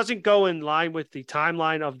 which doesn't go in line with the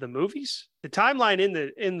timeline of the movies. The timeline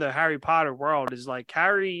in the Harry Potter world is like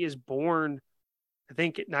Harry is born, I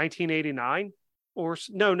think, 1989 or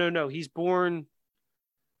no. He's born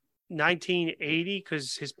 1980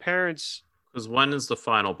 because his parents. Because when is the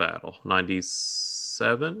final battle?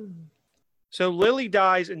 97? So Lily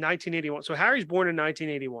dies in 1981. So Harry's born in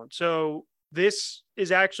 1981. So this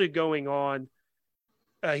is actually going on.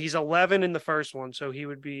 He's 11 in the first one. So he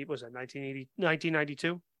would be, was that 1980,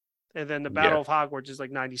 1992? And then the Battle of Hogwarts is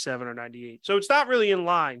like 97 or 98. So it's not really in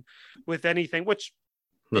line with anything, which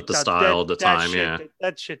with the style of the time,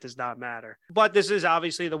 that shit does not matter. But this is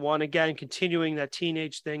obviously the one, again, continuing that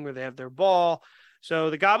teenage thing where they have their ball. So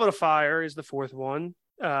the Goblet of Fire is the fourth one.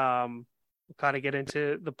 We'll kind of get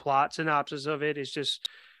into the plot synopsis of it. It's just,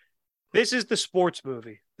 this is the sports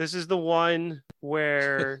movie. This is the one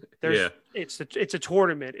where there's it's a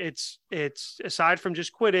tournament. It's aside from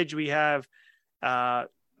just Quidditch, we have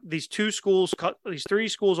these three schools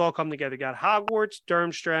all come together. You got Hogwarts,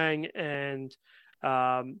 Durmstrang, and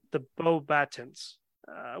the Beauxbatons,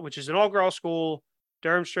 which is an all-girl school.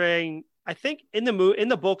 Durmstrang, I think in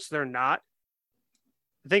the books they're not.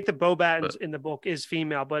 I think the Beauxbatons in the book is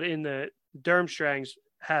female, but in the Durmstrangs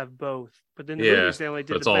have both. But in the movies they only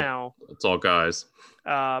did the male. It's all guys.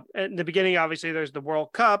 In the beginning, obviously, there's the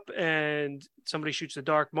World Cup, and somebody shoots the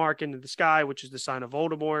dark mark into the sky, which is the sign of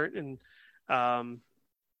Voldemort. And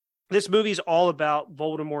this movie is all about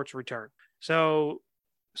Voldemort's return. So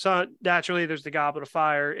naturally, there's the Goblet of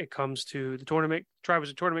Fire. It comes to the tournament.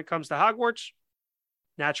 Triwizard Tournament comes to Hogwarts.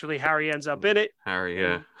 Naturally, Harry ends up in it.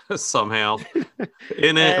 Harry, somehow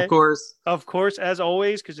in it, of course. Of course, as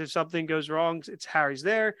always, because if something goes wrong, it's Harry's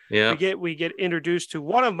there. Yeah. We get introduced to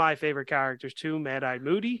one of my favorite characters too, Mad-Eyed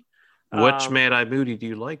Moody. Which Mad-Eyed Moody do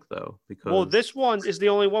you like, though? Because this one is the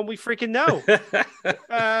only one we freaking know.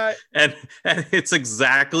 And it's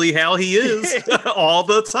exactly how he is all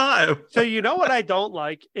the time. So you know what I don't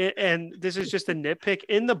like, and this is just a nitpick,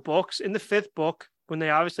 in the books, in the fifth book, when they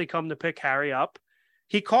obviously come to pick Harry up,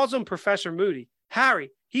 he calls him Professor Moody.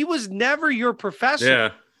 Harry, he was never your professor. Yeah,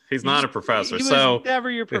 he's not a professor. He was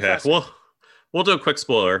never your professor. Yeah, we'll do a quick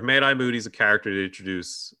spoiler. Mad-Eye Moody's a character to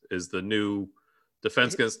introduce, is the new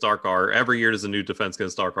Defense Against Dark Art. Every year there's a new Defense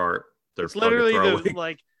Against Dark Art. They're literally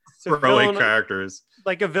throwaway characters.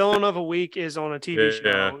 Like a villain of a week is on a TV show.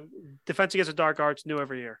 Yeah. Defense Against the Dark Art's new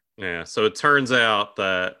every year. Yeah, so it turns out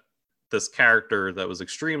that this character that was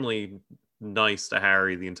extremely nice to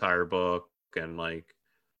Harry the entire book and like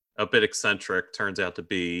a bit eccentric turns out to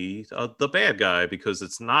be the bad guy, because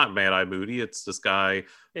it's not Mad-Eye Moody. It's this guy,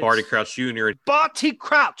 Barty Crouch Jr. Barty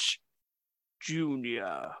Crouch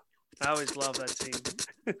Jr. I always love that scene.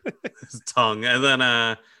 His tongue. And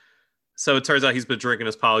then, so it turns out he's been drinking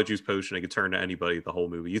his polyjuice potion. He can turn to anybody the whole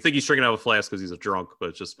movie. You think he's drinking out of a flask because he's a drunk, but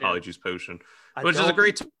it's just polyjuice potion, which is a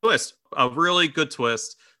great twist. A really good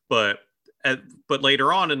twist. But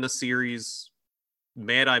later on in the series,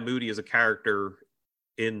 Mad-Eye Moody is a character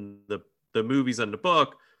in the movies and the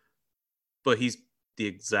book, but he's the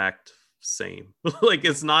exact same. Like,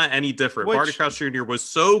 it's not any different. Barty Crouch Jr. was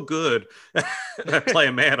so good at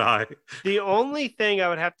playing Mad-Eye. The only thing I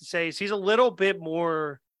would have to say is he's a little bit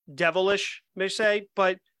more devilish, may say,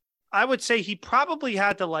 but I would say he probably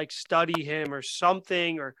had to like study him or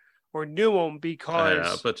something, or knew him,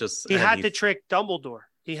 because he had to trick Dumbledore.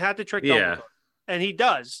 He had to trick Dumbledore, and he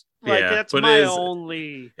does. Like, that's my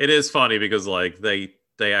only. It is funny because like they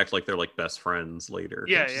act like they're like best friends later.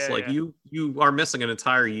 You are missing an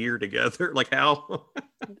entire year together. Like, how?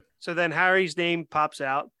 So then Harry's name pops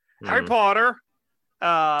out. Harry Potter.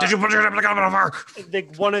 Did you put your name in the Goblet of Fire?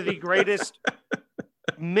 One of the greatest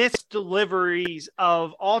misdeliveries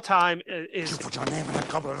of all time is. Did you put your name in the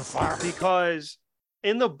Goblet of Fire? Because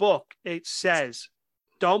in the book it says,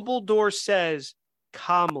 Dumbledore says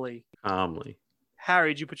calmly.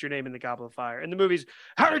 Harry, did you put your name in the Goblet of Fire? In the movies,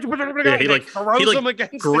 Harry, did you put your name in the Goblet of Fire? He him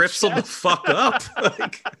against grips him the fuck up.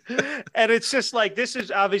 And it's just like, this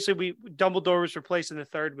is obviously Dumbledore was replaced in the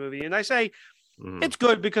third movie. And I say it's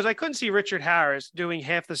good because I couldn't see Richard Harris doing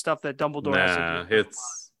half the stuff that Dumbledore has to do.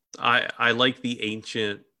 I like the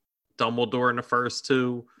ancient Dumbledore in the first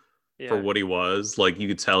two for what he was. Like, you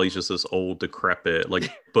could tell he's just this old, decrepit,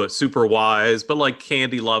 like, but super wise, but like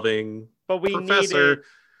candy loving professor.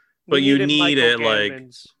 But you need it,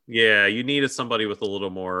 you needed somebody with a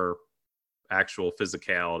little more actual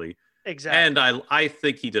physicality. Exactly. And I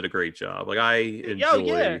think he did a great job. Like, I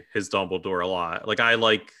enjoy his Dumbledore a lot. Like, I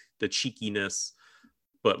like the cheekiness,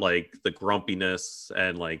 but like the grumpiness,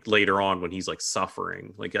 and like later on when he's like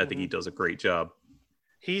suffering, like I think he does a great job.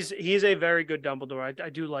 He's a very good Dumbledore. I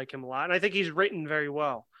do like him a lot. And I think he's written very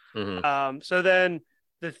well. So then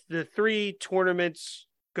the three tournaments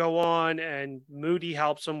go on, and Moody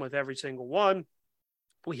helps them with every single one.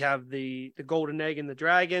 We have the golden egg and the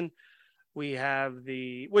dragon. We have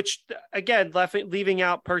which again, leaving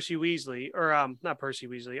out Percy Weasley, or not Percy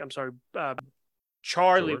Weasley. I'm sorry,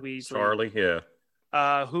 Charlie Weasley. Charlie,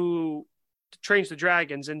 yeah. Who trains the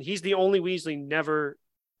dragons, and he's the only Weasley never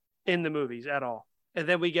in the movies at all. And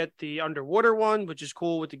then we get the underwater one, which is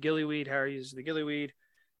cool with the gillyweed. Harry uses the gillyweed,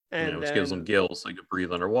 and which gives him gills so he can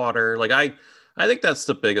breathe underwater. Like I think that's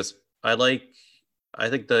the biggest. I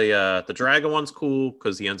think the dragon one's cool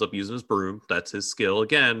because he ends up using his broom. That's his skill.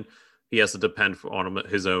 Again, he has to depend on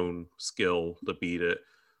his own skill to beat it.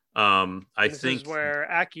 This is where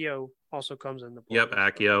Accio also comes in the play. Yep,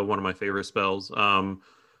 Accio, one of my favorite spells. And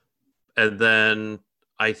then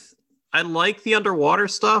I like the underwater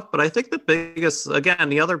stuff, but I think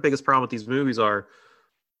the other biggest problem with these movies are,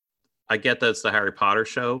 I get that it's the Harry Potter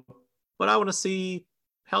show, but I want to see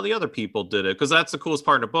how the other people did it, because that's the coolest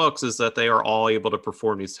part in the books, is that they are all able to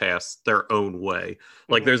perform these tasks their own way.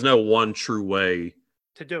 Like there's no one true way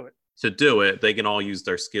to do it. They can all use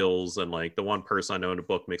their skills, and like the one person I know in the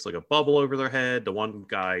book makes like a bubble over their head. The one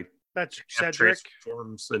guy that's Cedric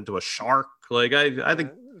transforms into a shark. Like I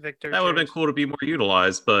think Victor that would have been cool to be more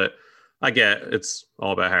utilized, but I get it's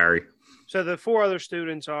all about Harry. So the four other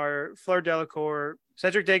students are Fleur Delacour,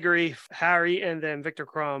 Cedric Diggory, Harry, and then Victor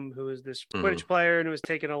Crumb, who is this Quidditch player and who has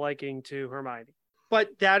taken a liking to Hermione.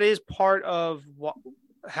 But that is part of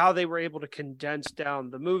how they were able to condense down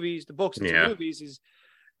the books into movies, is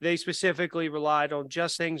they specifically relied on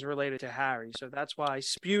just things related to Harry. So that's why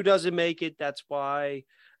Spew doesn't make it. That's why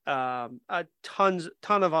a ton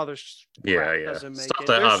of other doesn't make stuff it.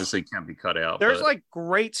 That obviously can be cut out. There's like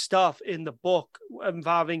great stuff in the book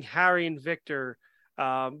involving Harry and Victor,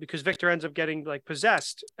 because Victor ends up getting like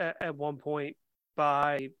possessed at one point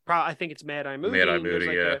by I think it's Mad Eye Moody. Mad Eye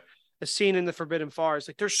Moody, a scene in the Forbidden Forest.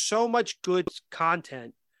 Like there's so much good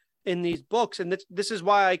content in these books, and this is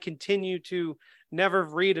why I continue to never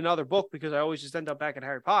read another book, because I always just end up back at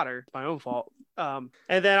Harry Potter. It's my own fault. And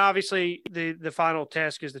then obviously the final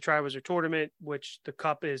task is the Triwizard Tournament, which the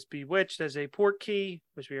cup is bewitched as a port key,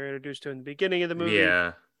 which we were introduced to in the beginning of the movie.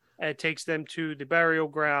 Yeah. And it takes them to the burial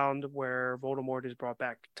ground where Voldemort is brought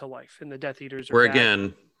back to life, and the Death Eaters are back.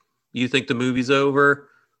 Again, you think the movie's over,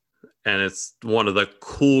 and it's one of the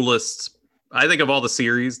coolest. I think of all the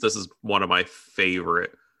series, this is one of my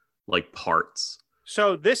favorite parts.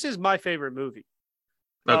 So this is my favorite movie.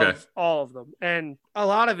 Of all of them, and a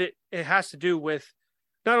lot of it has to do with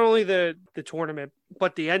not only the tournament,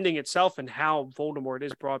 but the ending itself and how Voldemort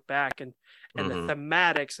is brought back, and the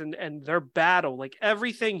thematics and their battle, like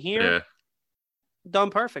everything here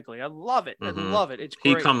done perfectly. I love it. I love it. It's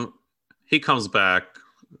great. He comes back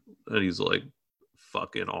and he's like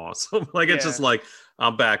fucking awesome. It's just like,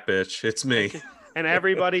 I'm back, bitch. It's me. And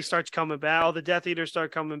everybody starts coming back. All the Death Eaters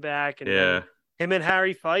start coming back, and him and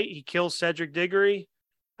Harry fight. He kills Cedric Diggory.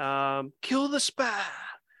 Kill the spy.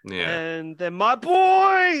 And then my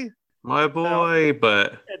boy,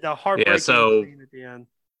 but the heartbreaking scene at the end.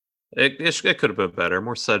 It could have been better.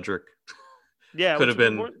 More Cedric. Yeah, could have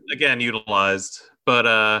been again utilized. But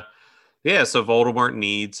so Voldemort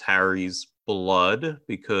needs Harry's blood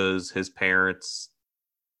because his parents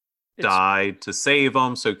died to save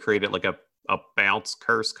him, so created like a bounce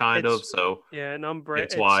curse kind of. So an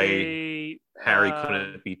That's why Harry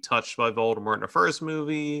couldn't be touched by Voldemort in the first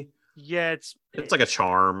movie. Yeah, it's like a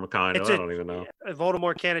charm kind of. I don't even know.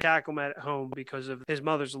 Voldemort can't attack him at home because of his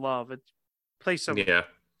mother's love. It plays some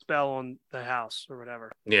spell on the house or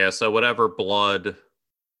whatever. Yeah, so whatever blood.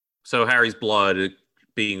 So Harry's blood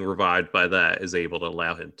being revived by that is able to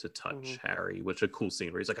allow him to touch Harry, which is a cool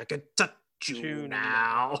scene where he's like, I can touch you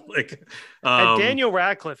now. And Daniel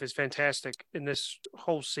Radcliffe is fantastic in this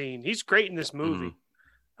whole scene. He's great in this movie.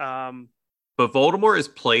 But Voldemort is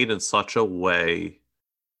played in such a way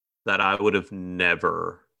that I would have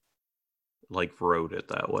never wrote it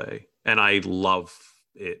that way, and I love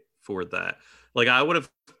it for that. I would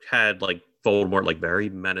have had Voldemort very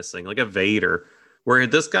menacing, like a Vader, where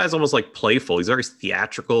this guy's almost playful. He's very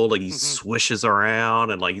theatrical. He swishes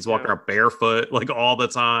around and he's walking around barefoot all the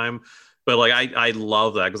time. But I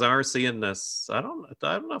love that because I remember seeing this. I don't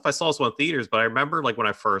know if I saw this one in theaters, but I remember when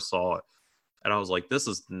I first saw it, and I was like, this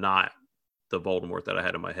is not the Voldemort that I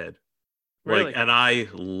had in my head. Really? And I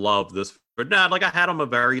love this. But not I had him a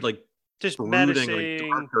very just brooding, menacing,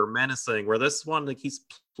 darker, menacing. Where this one he's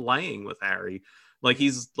playing with Harry,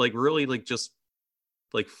 he's really just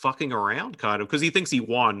fucking around kind of because he thinks he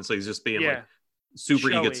won, so he's just being super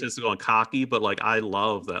showy, egotistical and cocky. But I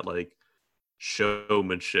love that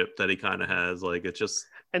showmanship that he kind of has. It's just,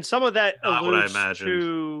 and some of that alludes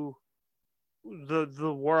to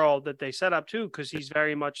the world that they set up too, because he's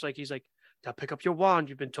very much he's now pick up your wand,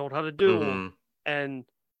 you've been told how to do. And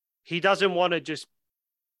he doesn't want to just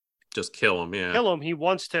kill him. Yeah. Kill him. He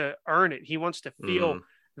wants to earn it. He wants to feel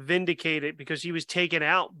vindicated because he was taken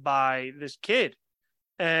out by this kid.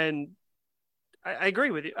 And I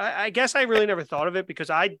agree with you. I guess I really never thought of it because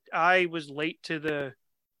I was late to the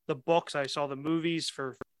books. I saw the movies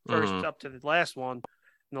for first up to the last one.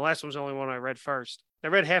 And the last one was the only one I read first. I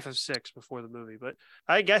read half of 6 before the movie, but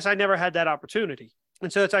I guess I never had that opportunity.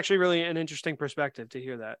 And so it's actually really an interesting perspective to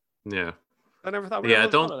hear that. Yeah. I never thought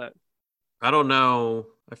thought of that. I don't know.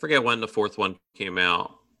 I forget when the 4th one came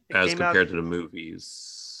out compared to the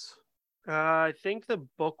movies. I think the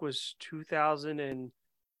book was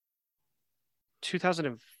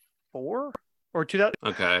 2004 or 2000.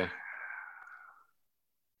 Okay.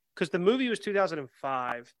 Because the movie was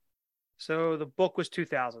 2005. So the book was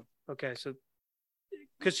 2000. Okay. So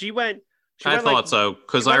because she went thought so.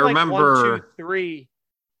 Because I remember 1, 2, 3.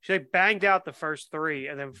 She banged out the first 3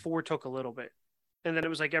 and then 4 took a little bit. And then it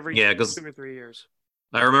was every 2 or 3 years.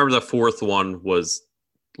 I remember the 4th one was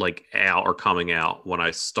out or coming out when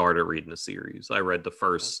I started reading the series. I read the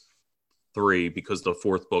first 3 because the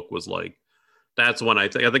 4th book was that's when I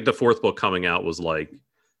think the 4th book coming out was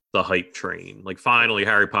the hype train. Finally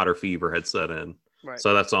Harry Potter fever had set in. Right.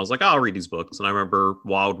 So that's when I was I'll read these books. And I remember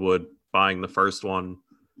Wildwood buying the first one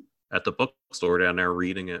at the bookstore down there,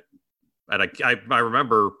 reading it. And I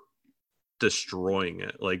remember destroying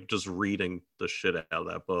it, just reading the shit out of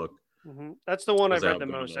that book. Mm-hmm. That's the one I've read the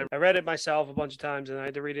most. I read it myself a bunch of times, and I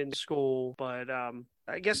had to read it in school. But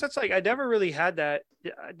I guess that's I never really had that.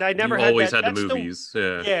 I never always had the movies.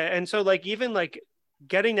 Yeah. And so even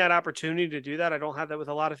getting that opportunity to do that, I don't have that with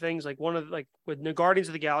a lot of things. One of when the Guardians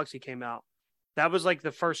of the Galaxy came out, that was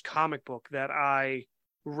the first comic book that I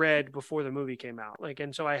read before the movie came out.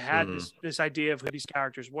 And so I had this idea of who these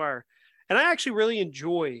characters were, and I actually really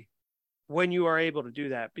enjoy when you are able to do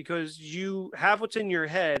that because you have what's in your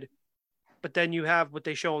head, but then you have what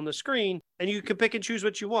they show on the screen and you can pick and choose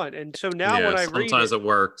what you want. And so now when I read sometimes it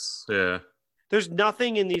works. Yeah. There's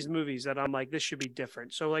nothing in these movies that I'm this should be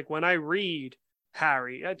different. So when I read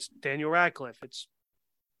Harry, it's Daniel Radcliffe, it's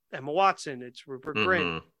Emma Watson, it's Rupert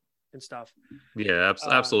Grint and stuff. Yeah,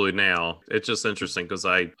 absolutely. Now it's just interesting because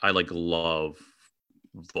I love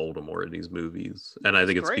Voldemort in these movies. And I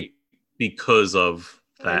think it's because of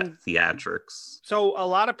that theatrics. So a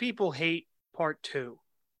lot of people hate part 2,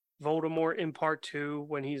 Voldemort in part 2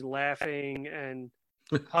 when he's laughing and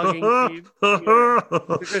hugging people,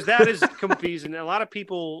 because that is confusing. A lot of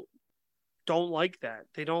people don't like that.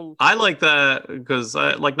 They don't. I like that because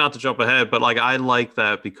I not to jump ahead, but I like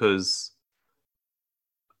that because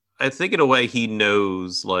I think in a way he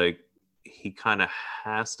knows he kind of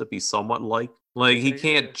has to be somewhat he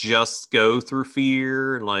can't just go through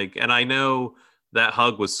fear and I know that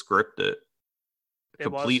hug was scripted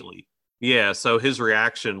completely. Yeah, so his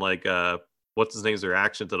reaction, what's his name's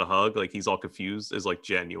reaction to the hug, he's all confused, is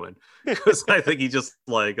genuine. Because I think he just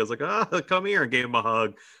I was come here, and gave him a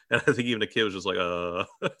hug, and I think even the kid was just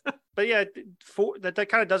But yeah, that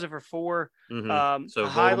kind of does it for 4. So a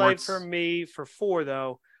highlight for me for 4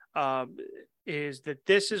 though, is that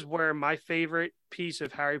this is where my favorite piece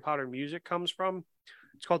of Harry Potter music comes from.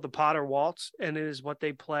 It's called the Potter Waltz, and it is what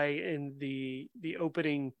they play in the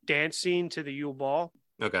opening dance scene to the Yule Ball.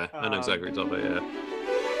 Okay, I know exactly what you're talking about,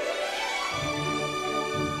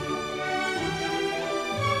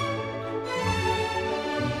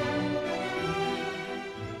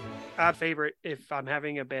 yeah. Favorite if I'm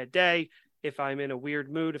having a bad day, if I'm in a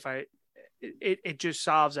weird mood, it just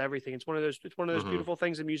solves everything. It's one of those beautiful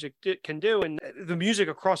things that music can do, and the music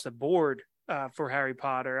across the board for Harry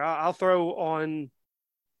Potter. I'll throw on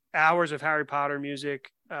hours of Harry Potter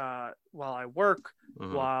music while I work,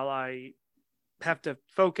 while I have to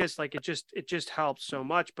focus. It just helps so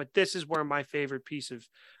much. But this is where my favorite piece of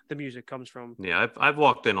the music comes from. Yeah, I've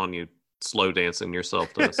walked in on you slow dancing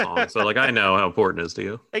yourself to a song, so I know how important it is to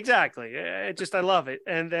you. Exactly. I love it.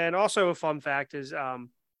 And then also a fun fact is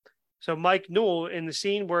so Mike Newell, in the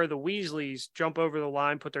scene where the Weasleys jump over the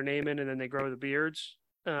line, put their name in, and then they grow the beards.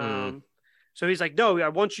 So he's no, I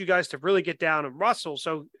want you guys to really get down and rustle.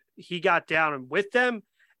 So he got down and with them,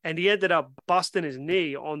 and he ended up busting his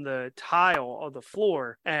knee on the tile of the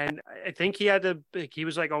floor. And I think he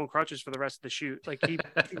was on crutches for the rest of the shoot. He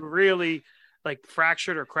really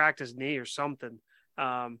fractured or cracked his knee or something.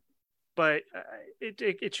 But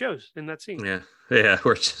it shows in that scene. Yeah.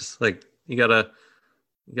 We're just you gotta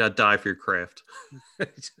die for your craft.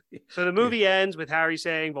 So the movie ends with Harry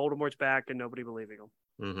saying Voldemort's back and nobody believing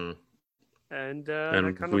him. And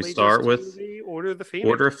we start with the Order of the Phoenix.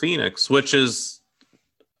 Order of Phoenix, which is,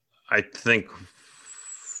 I think,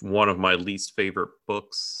 one of my least favorite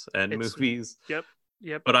books and movies. Yep.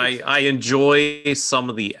 Yep. But I enjoy some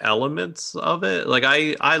of the elements of it. Like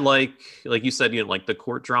I like you said, like the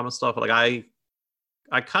court drama stuff. Like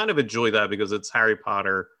I kind of enjoy that because it's Harry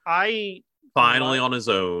Potter I finally on his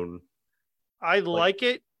own. I like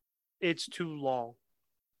it. It's too long.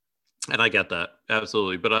 And I get that.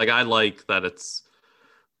 Absolutely. But like I like that it's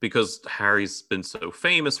because Harry's been so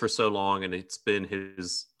famous for so long and it's been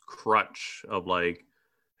his crutch of like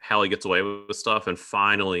how he gets away with stuff, and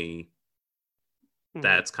finally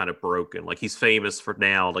that's kind of broken. Like he's famous for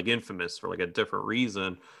now, like infamous for like a different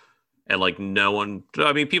reason. And like no one,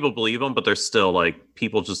 I mean, people believe him, but there's still like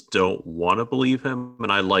people just don't want to believe him.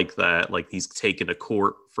 And I like that. Like he's taken to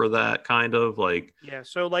court for that kind of like. Yeah.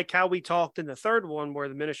 So like how we talked in the third one where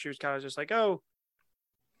the ministry was kind of just like, oh,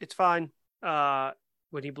 it's fine.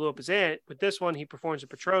 When he blew up his aunt. With this one, he performs a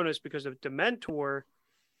Patronus because the Dementor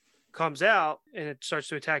comes out and it starts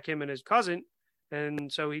to attack him and his cousin.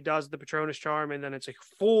 And so he does the Patronus charm, and then it's a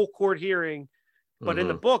full court hearing. But in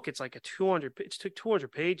the book, it's like it took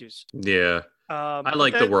 200 pages. Yeah. I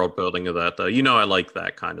like the world building of that, though. I like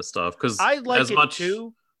that kind of stuff because I like it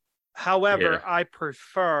too. However, I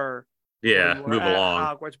prefer move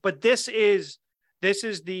along. Hogwarts. But this is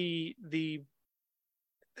the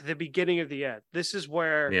beginning of the end. This is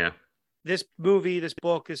where this movie, this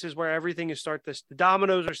book, this is where everything is the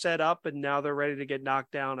dominoes are set up, and now they're ready to get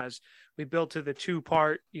knocked down as we build to the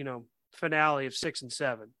 2-part, finale of 6 and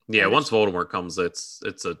 7. Yeah, and once Voldemort comes, it's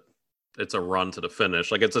a run to the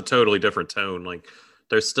finish. Like it's a totally different tone. Like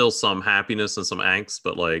there's still some happiness and some angst,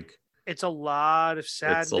 but like it's a lot of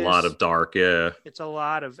sadness. It's a lot of dark, yeah. It's a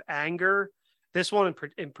lot of anger. This one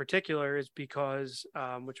in particular is because,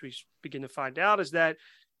 which we begin to find out, is that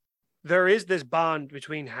there is this bond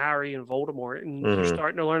between Harry and Voldemort, and you're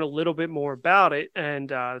starting to learn a little bit more about it. And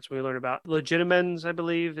that's when we learn about Legitimens, I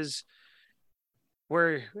believe, is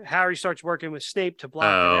where Harry starts working with Snape to block it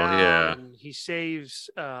out. Yeah. And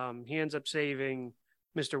he ends up saving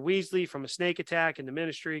Mr. Weasley from a snake attack in the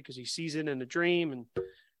Ministry because he sees it in a dream, and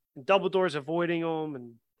Dumbledore's avoiding him.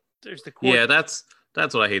 And there's the court. Yeah, that's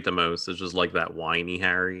what I hate the most. It's just like that whiny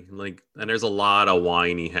Harry. Like, and there's a lot of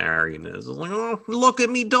whiny Harry in this. It's like, oh, look at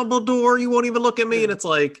me, Dumbledore. You won't even look at me. And it's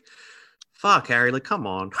like, fuck, Harry. Like, come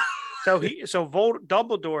on.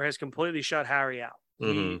 Dumbledore has completely shut Harry out.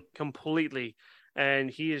 Completely. And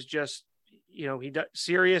he is just,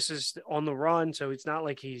 Sirius is on the run. So it's not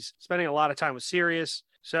like he's spending a lot of time with Sirius.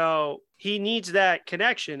 So he needs that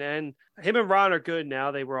connection. And him and Ron are good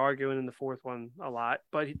now. They were arguing in the fourth one a lot,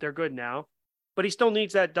 but they're good now. But he still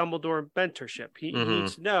needs that Dumbledore mentorship. He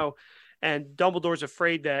needs to know. And Dumbledore's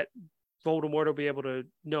afraid that Voldemort will be able to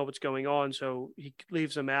know what's going on. So he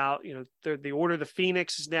leaves them out. The Order of the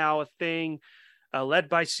Phoenix is now a thing, led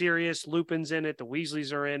by Sirius. Lupin's in it. The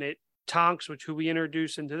Weasleys are in it. Tonks, who we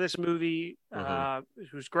introduced into this movie,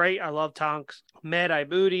 who's great. I love Tonks. Mad-Eye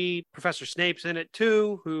Moody. Professor Snape's in it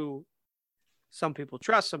too, who some people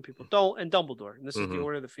trust, some people don't. And Dumbledore. And this is the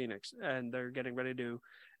Order of the Phoenix. And they're getting ready to...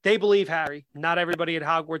 They believe Harry. Not everybody at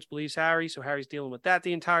Hogwarts believes Harry, so Harry's dealing with that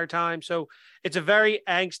the entire time. So it's a very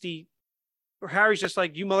angsty... Harry's just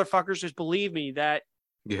like, you motherfuckers just believe me that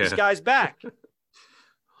this guy's back.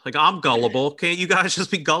 Like, I'm gullible. Can't you guys just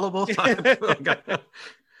be gullible?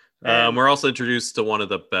 We're also introduced to one of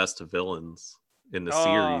the best villains in the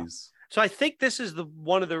series. So I think this is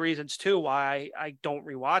one of the reasons, too, why I don't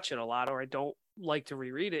rewatch it a lot, or I don't like to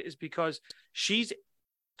reread it, is because she's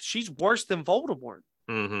worse than Voldemort.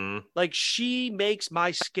 Like, she makes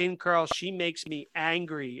my skin curl. She makes me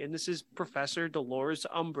angry. And this is Professor Dolores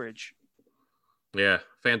Umbridge. Yeah,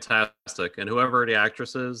 fantastic. And whoever the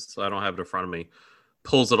actress is, I don't have it in front of me,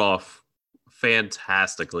 pulls it off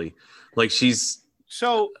fantastically. Like, she's...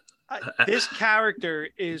 So, this character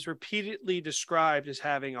is repeatedly described as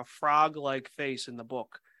having a frog-like face in the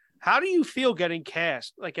book. How do you feel getting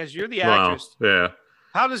cast? Like, as you're the actress,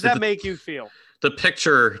 how does that make you feel? The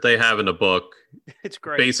picture they have in the book, it's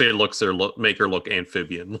great. Basically make her look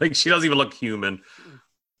amphibian. Like, she doesn't even look human.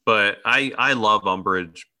 But I love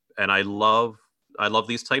Umbridge, and I love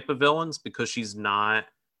these type of villains because she's not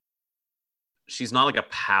like a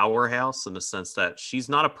powerhouse in the sense that she's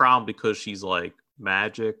not a problem because she's like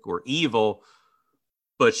magic or evil,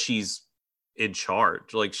 but she's in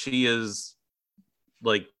charge. Like, she is,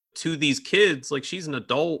 like, to these kids, like, she's an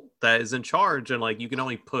adult that is in charge, and like you can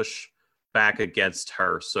only push back against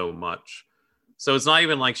her so much. So it's not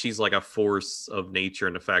even like she's like a force of nature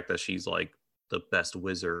in the fact that she's like the best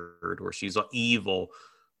wizard or she's evil,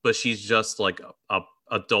 but she's just like a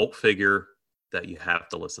adult figure that you have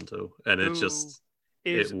to listen to, and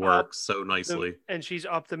it works so nicely. And she's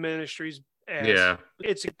up the Ministry's ass. Yeah,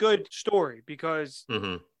 it's a good story because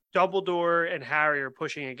Dumbledore and Harry are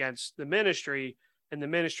pushing against the Ministry, and the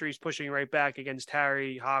Ministry is pushing right back against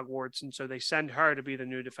Harry, Hogwarts, and so they send her to be the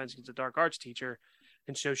new Defense Against the Dark Arts teacher,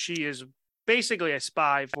 and so she is basically a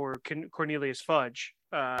spy for Cornelius Fudge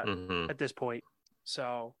at this point.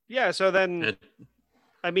 So yeah, so then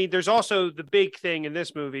I mean, there's also the big thing in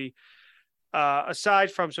this movie.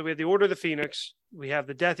 Aside from, so we have the Order of the Phoenix, we have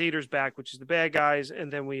the Death Eaters back, which is the bad guys,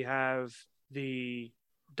 and then we have the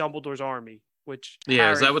Dumbledore's army, which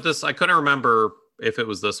is that what this? I couldn't remember if it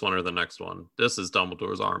was this one or the next one. This is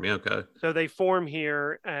Dumbledore's army. Okay. So they form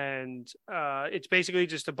here, and it's basically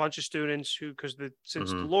just a bunch of students who,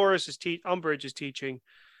 since Dolores is Umbridge is teaching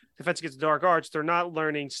Defense Against the Dark Arts, they're not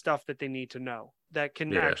learning stuff that they need to know that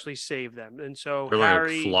can actually save them. And so they're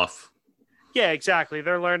Harry, fluff. Yeah, exactly.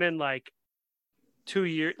 They're learning like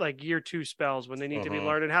year 2 spells when they need to be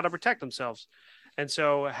learning how to protect themselves. And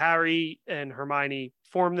so Harry and Hermione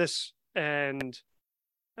form this, and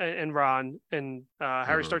Ron, and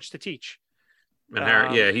Harry starts to teach. And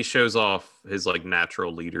Harry, he shows off his like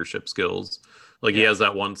natural leadership skills. Like he has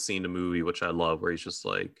that one scene in the movie which I love, where he's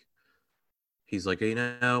like,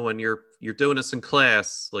 when you're doing this in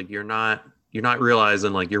class, like you're not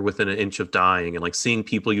realizing like you're within an inch of dying, and like seeing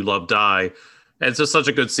people you love die. And it's just such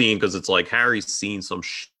a good scene because it's like Harry's seen some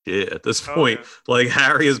shit at this point. Yeah. Like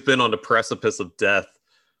Harry has been on the precipice of death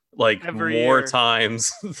like more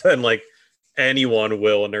times than like anyone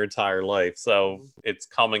will in their entire life. So it's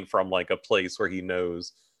coming from like a place where he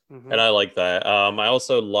knows. And I like that. I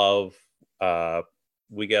also love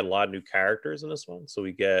we get a lot of new characters in this one. So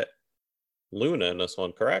we get Luna in this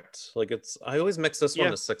one, correct? Like I always mix this one,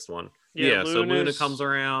 the 6th one. Yeah, so Luna comes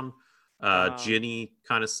around. Ginny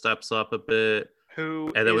kind of steps up a bit.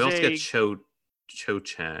 And then we also get Cho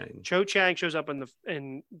Chang. Cho Chang shows up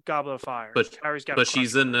in Goblet of Fire. But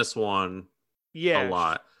she's in this one a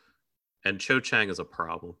lot. And Cho Chang is a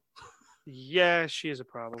problem. Yeah, she is a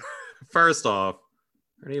problem. First off,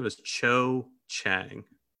 her name is Cho Chang.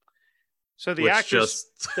 So the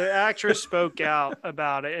actress spoke out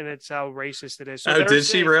about it, and it's how racist it is. So did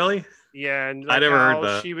she really? Yeah, and I never heard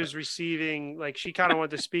that. She was receiving, like, she kind of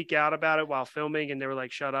wanted to speak out about it while filming, and they were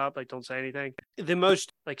like, "Shut up! Like, don't say anything." The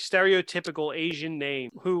most like stereotypical Asian name.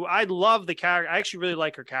 Who I love the character. I actually really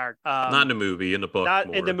like her character. Not in the movie, in the book. Not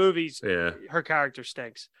more. In the movies. Yeah, her character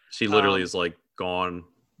stinks. She literally is like gone,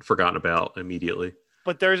 forgotten about immediately.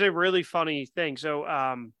 But there's a really funny thing. So,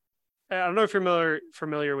 I don't know if you're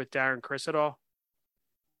familiar with Darren Criss at all.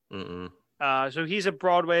 So he's a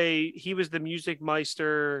Broadway. He was the music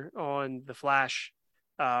meister on The Flash.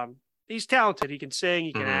 He's talented. He can sing.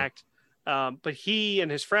 He can act. But he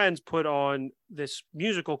and his friends put on this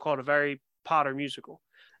musical called A Very Potter Musical,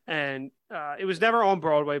 and it was never on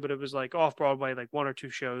Broadway, but it was like off Broadway, like 1 or 2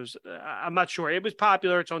 shows. I'm not sure. It was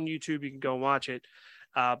popular. It's on YouTube. You can go and watch it.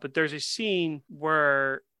 But there's a scene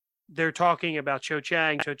where they're talking about Cho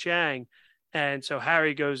Chang. And so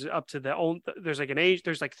Harry goes up to there's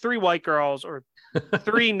like 3 white girls or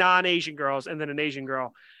 3 non-Asian girls and then an Asian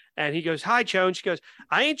girl. And he goes, "Hi, Cho." And she goes,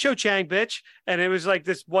 "I ain't Cho Chang, bitch." And it was like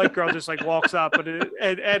this white girl just like walks up and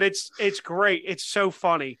it's great. It's so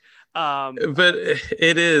funny. But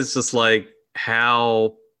it is just like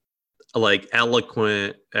how like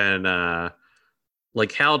eloquent and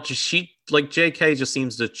like how she like JK just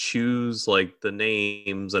seems to choose like the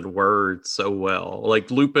names and words so well.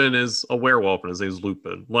 Like Lupin is a werewolf and his name is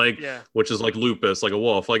Lupin, which is like lupus, like a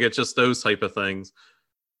wolf. Like it's just those type of things.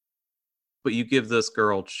 But you give this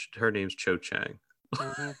girl, her name's Cho Chang.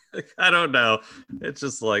 I don't know. It's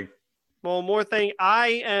just like, well, more thing.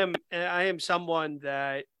 I am someone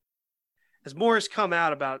that, as more has come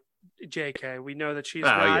out about JK, we know that she's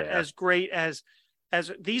not as great as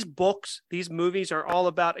these books, these movies are all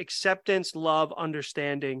about acceptance, love,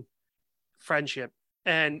 understanding, friendship.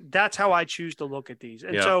 And that's how I choose to look at these.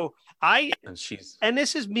 And so and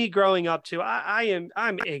this is me growing up too.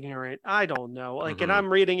 I'm ignorant. I don't know. Like, and I'm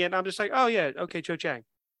reading it and I'm just like, oh yeah, okay, Cho Chang.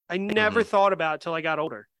 I never thought about it till I got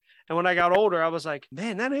older. And when I got older, I was like,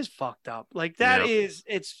 man, that is fucked up. Like that is,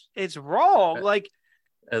 it's wrong. Like,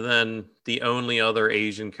 and then the only other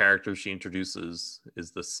Asian character she introduces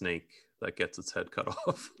is the snake that gets its head cut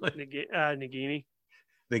off. Nagini.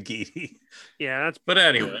 Yeah, but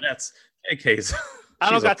anyway, that's JK's. I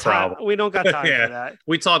don't got time. We don't got time for that.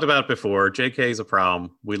 We talked about it before. JK's a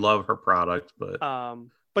problem. We love her product, but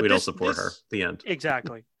we don't support her. The end.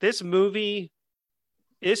 Exactly. This movie's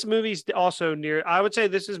also near. I would say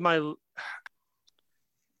this is my.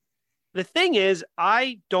 The thing is,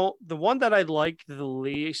 the one that I like the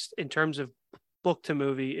least in terms of book to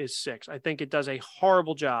movie is 6. I think it does a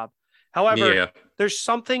horrible job. However, there's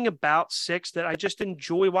something about 6 that I just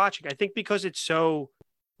enjoy watching. I think because it's so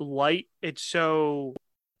light. It's so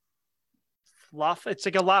fluff. It's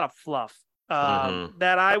like a lot of fluff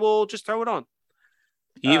that I will just throw it on.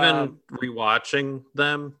 Even rewatching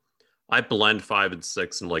them, I blend 5 and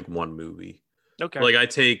 6 in like one movie. Okay. Like I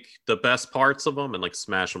take the best parts of them and like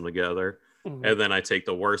smash them together. And then I take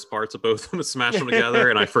the worst parts of both of them and smash them together,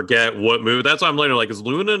 and I forget what movie. That's why I'm later like, is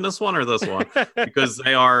Luna in this one or this one? Because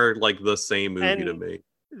they are like the same movie to me.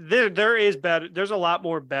 There is better. There's a lot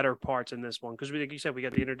more better parts in this one because, like you said, we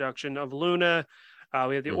got the introduction of Luna,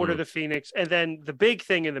 we have the Order of the Phoenix, and then the big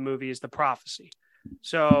thing in the movie is the prophecy.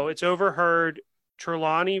 So it's overheard.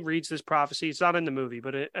 Trelawney reads this prophecy. It's not in the movie,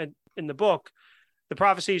 but in the book, the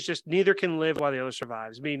prophecy is just neither can live while the other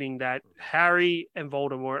survives, meaning that Harry and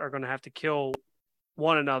Voldemort are going to have to kill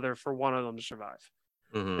one another for one of them to survive.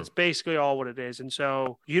 It's basically all what it is. And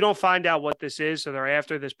so you don't find out what this is. So they're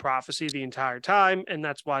after this prophecy the entire time. And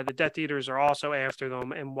that's why the Death Eaters are also after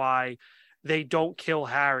them and why they don't kill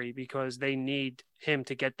Harry, because they need him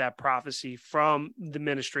to get that prophecy from the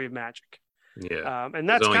Ministry of Magic. Yeah. And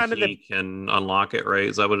that's kind of he can unlock it, right?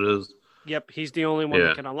 Is that what it is? Yep. He's the only one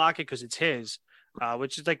that can unlock it because it's his.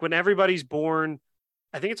 Which is like when everybody's born.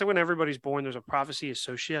 I think it's like when everybody's born, there's a prophecy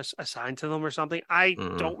assigned to them or something. I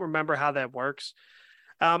don't remember how that works.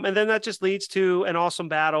 And then that just leads to an awesome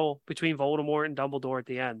battle between Voldemort and Dumbledore at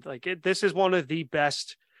the end. Like this is one of the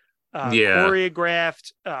best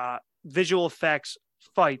choreographed visual effects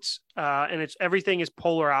fights. And everything is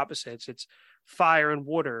polar opposites. It's fire and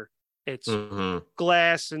water. It's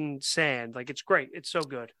glass and sand. Like it's great. It's so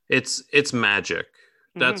good. It's magic.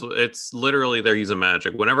 That's it's literally they're using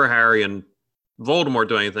magic. Whenever Harry and Voldemort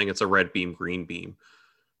do anything, it's a red beam, green beam.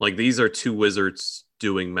 Like these are two wizards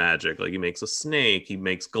doing magic. Like he makes a snake, he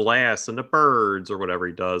makes glass into birds or whatever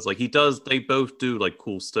he does. Like they both do like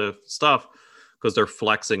cool stuff because they're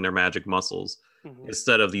flexing their magic muscles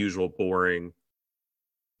instead of the usual boring.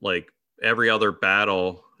 Like every other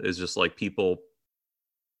battle is just like people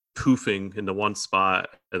poofing into one spot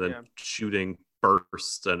and then shooting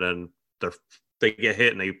bursts and then they get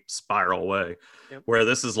hit and they spiral away. Where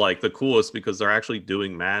this is like the coolest because they're actually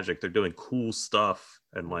doing magic. They're doing cool stuff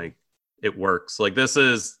and like it works. Like this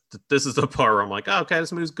is the part where I'm like, oh, okay,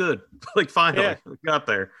 this movie's good. Like finally we got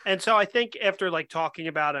there. And so I think after like talking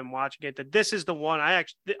about it and watching it, that this is the one I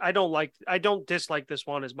don't dislike this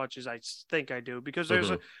one as much as I think I do, because there's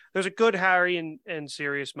a good Harry and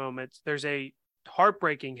serious moments. There's a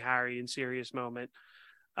heartbreaking Harry and serious moment.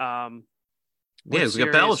 We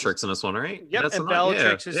got Bellatrix in this one, right? Yep, and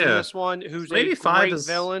Bellatrix is in this one, who's maybe a great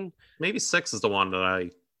villain. Maybe 6 is the one that I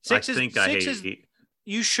hate.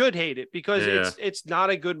 You should hate it because it's not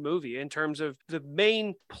a good movie in terms of the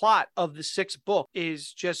main plot of the 6th book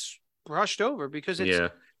is just brushed over because it's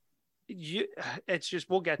just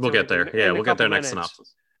we'll get there. Yeah, we'll get there next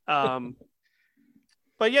synopsis. But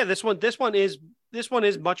yeah, this one is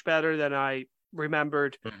much better than I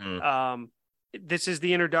remembered. This is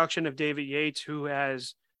the introduction of David Yates, who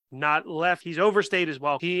has not left. He's overstayed as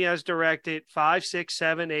well. He has directed 5, 6,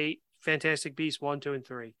 7, 8, Fantastic Beasts 1, 2, and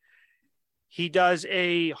 3. He does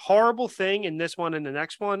a horrible thing in this one and the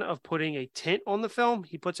next one of putting a tint on the film.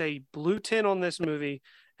 He puts a blue tint on this movie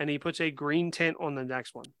and he puts a green tint on the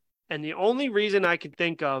next one. And the only reason I can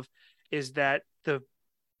think of is that the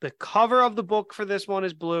cover of the book for this one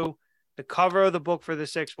is blue. The cover of the book for the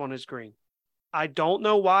 6th one is green. I don't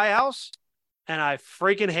know why else. And I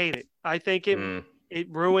freaking hate it. I think it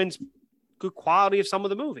ruins good quality of some of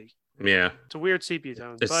the movie. Yeah. It's a weird sepia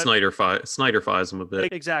tone. It's Snyder-fies them a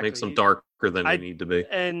bit. Exactly. Makes them darker than they need to be.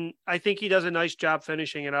 And I think he does a nice job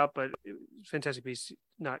finishing it up, but Fantastic Beasts,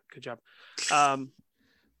 not good job.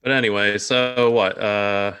 But anyway, so what?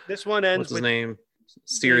 This one ends what's his name?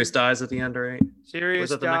 Sirius dies at the end, right?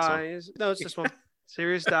 Sirius dies. No, it's this one.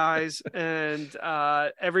 Sirius dies, and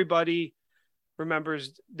everybody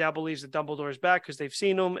now believes that Dumbledore's back because they've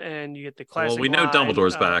seen him, and you get the classic. Well, we know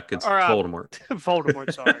Dumbledore's back. It's Voldemort.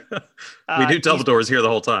 Voldemort, sorry. We knew Dumbledore's here the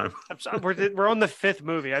whole time. We're on the 5th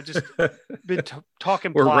movie. I've just been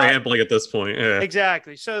talking. We're rambling at this point. Yeah.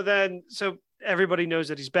 Exactly. So everybody knows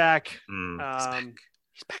that he's back. He's back.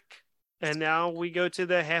 He's back. And now we go to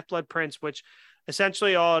the Half-Blood Prince, which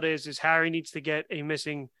essentially all it is Harry needs to get a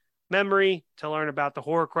missing memory to learn about the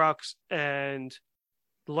Horcrux and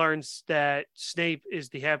learns that Snape is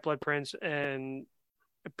the Half-Blood Prince and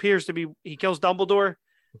appears to be he kills Dumbledore.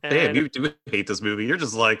 Damn, you do hate this movie. You're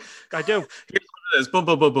just like, I do. Here's what it is. Boom,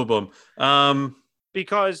 boom, boom, boom, boom.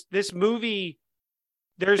 Because this movie,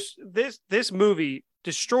 this movie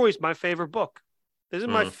destroys my favorite book. This is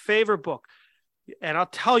my favorite book. And I'll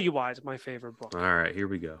tell you why it's my favorite book. All right, here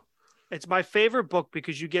we go. It's my favorite book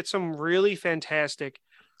because you get some really fantastic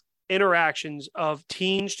interactions of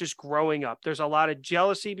teens just growing up. There's a lot of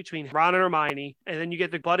jealousy between Ron and Hermione, and then you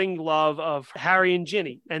get the budding love of Harry and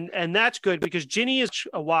Ginny. And that's good because Ginny is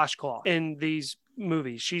a washcloth in these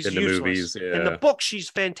movies. She's in useless. The movies, yeah. In the book, she's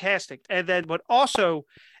fantastic. And then what also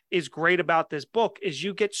is great about this book is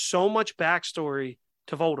you get so much backstory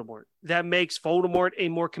to Voldemort that makes Voldemort a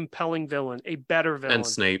more compelling villain, a better villain. And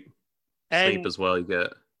Snape as well.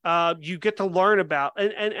 You get to learn about,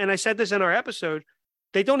 and I said this in our episode,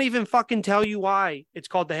 they don't even fucking tell you why it's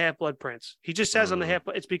called the Half-Blood Prince. He just says on the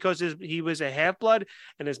Half-Blood, it's because he was a half-blood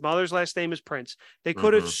and his mother's last name is Prince. They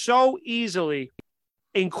could have so easily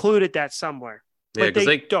included that somewhere. Yeah, because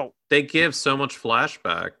they don't. They give so much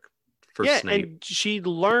flashback for Snape. And she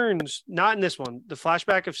learns, not in this one. The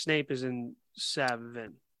flashback of Snape is in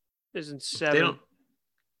 7. Is in 7.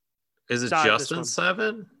 Is it just in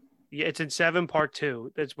 7? Yeah, it's in 7 part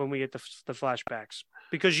 2. That's when we get the flashbacks.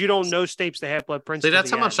 Because you don't know Snape's the Half-Blood Prince. See,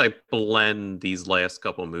 that's how much I blend these last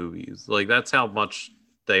couple movies. Like, that's how much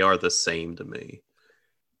they are the same to me.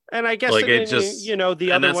 And I guess, like, the other ones.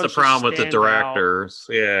 And that's the problem with the directors.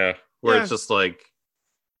 Out. Yeah. Where it's just like,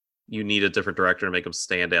 you need a different director to make them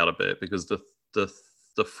stand out a bit. Because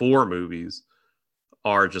the 4 movies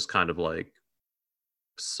are just kind of like,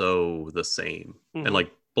 so the same. And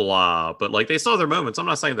like, blah. But like, they saw their moments. I'm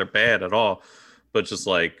not saying they're bad at all. But just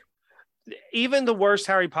like, even the worst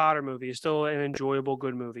Harry Potter movie is still an enjoyable,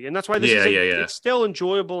 good movie. And that's why it's still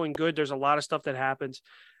enjoyable and good. There's a lot of stuff that happens.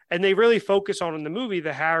 And they really focus on in the movie,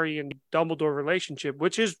 the Harry and Dumbledore relationship,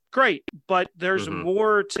 which is great. But there's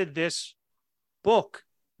more to this book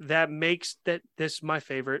that makes this my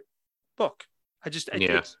favorite book.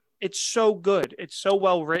 It's so good. It's so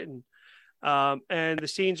well written. And the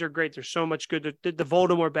scenes are great. There's so much good. The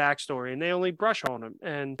Voldemort backstory, and they only brush on him.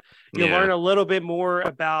 And you learn a little bit more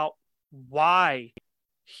about why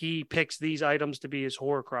he picks these items to be his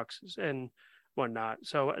Horcruxes and whatnot.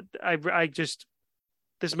 So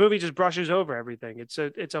this movie just brushes over everything. It's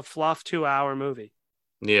a fluff 2-hour movie.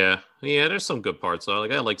 Yeah. There's some good parts though.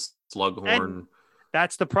 Like I like Slughorn. And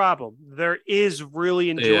that's the problem. There is really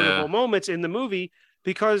enjoyable moments in the movie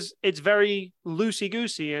because it's very loosey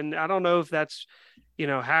goosey. And I don't know if that's,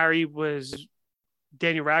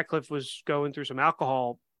 Daniel Radcliffe was going through some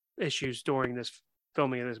alcohol issues during this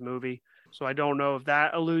filming of this movie. So I don't know if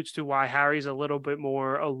that alludes to why Harry's a little bit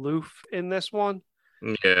more aloof in this one.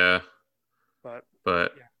 Yeah.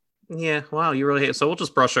 But wow, you really hate. So we'll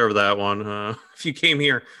just brush over that one. If you came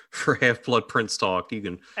here for Half-Blood Prince talk, you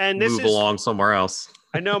can move along somewhere else.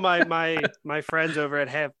 I know my friends over at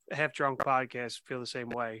Half Drunk Podcast feel the same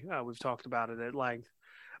way. We've talked about it at length.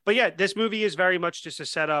 But yeah, this movie is very much just a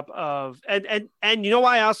setup of and you know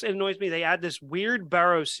why else it annoys me? They add this weird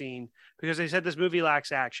Burrows scene because they said this movie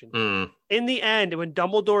lacks action. In the end, when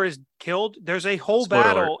Dumbledore is killed, there's a whole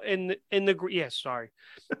battle in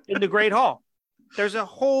the Great Hall. There's the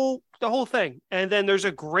whole thing, and then there's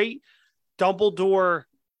a great Dumbledore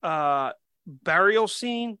burial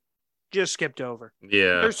scene just skipped over.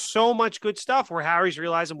 Yeah, there's so much good stuff where Harry's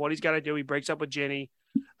realizing what he's got to do. He breaks up with Ginny,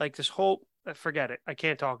 like this whole. Forget it. I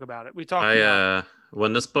can't talk about it. We talked about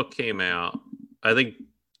when this book came out, I think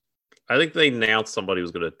they announced somebody was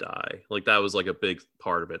going to die. Like that was like a big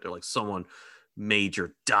part of it. They're like, someone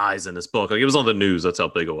major dies in this book. Like it was on the news. That's how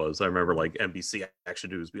big it was. I remember like NBC Action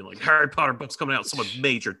News being like, Harry Potter book's coming out. Someone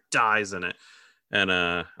major dies in it. And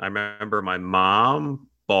I remember my mom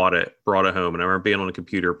brought it home. And I remember being on a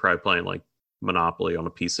computer, probably playing like Monopoly on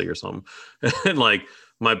a PC or something. And like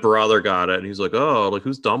my brother got it and he's like, oh, like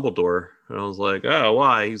who's Dumbledore? And I was like, oh,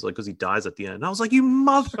 why? He's like, because he dies at the end. And I was like, you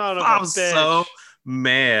mother! I was so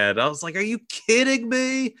mad. I was like, are you kidding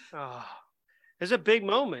me? Oh, it's a big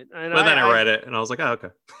moment. And then I read it and I was like, oh,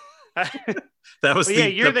 okay. That was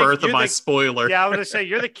the birth of my spoiler. Yeah, I was going to say,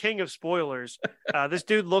 you're the king of spoilers. This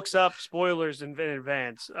dude looks up spoilers in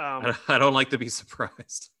advance. I don't like to be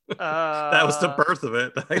surprised. That was the birth of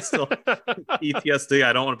it. I still PTSD.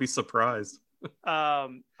 I don't want to be surprised.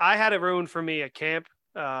 I had it ruined for me at camp.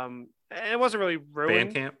 And it wasn't really ruined.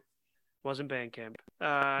 Band camp? Wasn't band camp.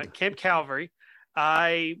 Camp Calvary.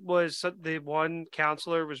 The one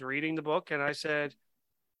counselor was reading the book and I said,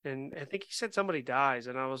 and I think he said somebody dies.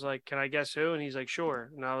 And I was like, can I guess who? And he's like,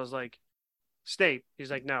 sure. And I was like, Snape.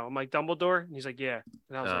 He's like, no. I'm like, Dumbledore? And he's like, yeah.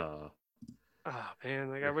 And I was like, oh, man.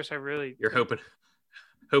 Like, I wish I really... You're hoping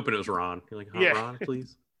it was Ron. You're like, Ron,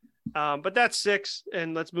 please. But that's 6.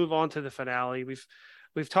 And let's move on to the finale.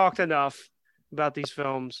 We've talked enough about these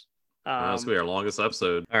films. This will be our longest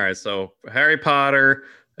episode. All right. So Harry Potter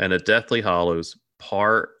and the Deathly Hallows,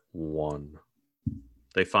 Part 1.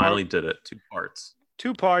 They finally did it. 2 parts.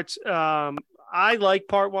 2 parts. I like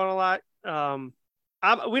Part 1 a lot.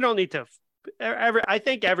 We don't need to. I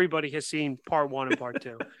think everybody has seen part 1 and part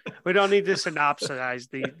 2. We don't need to synopsize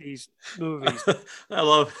these movies. I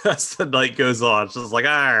love as the night goes on. It's just like,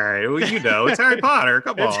 all right, well, it's Harry Potter.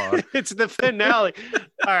 Come on. It's the finale.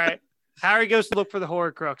 All right. Harry goes to look for the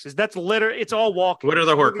Horcruxes. That's literally, it's all walking. What are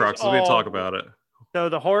the Horcruxes? We talk about it. So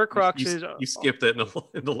the Horcruxes. You skipped it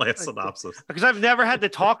in the last synopsis. Because I've never had to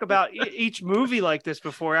talk about each movie like this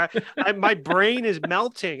before. My brain is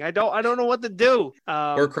melting. I don't know what to do.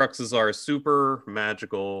 Horcruxes are a super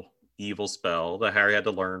magical evil spell that Harry had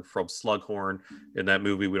to learn from Slughorn in that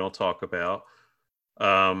movie we don't talk about.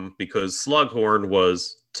 Because Slughorn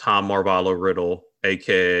was Tom Marvolo Riddle,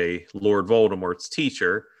 aka Lord Voldemort's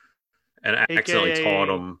teacher, and accidentally taught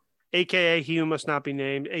him. AKA he who must not be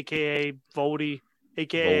named, AKA Voldy.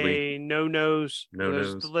 AKA No Nose.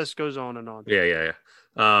 The list goes on and on. Yeah.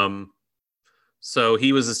 So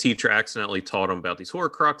he was his teacher, accidentally taught him about these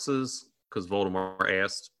Horcruxes because Voldemort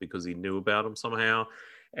asked because he knew about them somehow.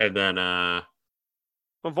 And then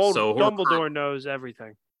Dumbledore knows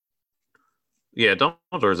everything. Yeah,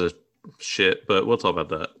 Dumbledore's a shit, but we'll talk about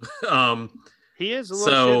that. He is a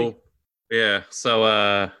little shitty. Yeah,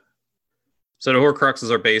 so the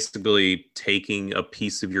Horcruxes are basically taking a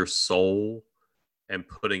piece of your soul and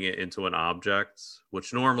putting it into an object,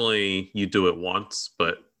 which normally you do it once,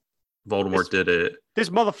 but Voldemort did it. This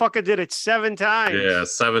motherfucker did it 7 times. Yeah,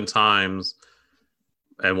 7 times,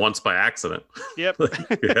 and once by accident. Yep.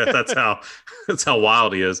 Yeah, that's how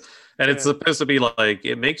wild he is. And it's supposed to be like,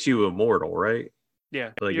 it makes you immortal, right?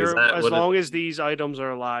 Yeah. Like, as long as these items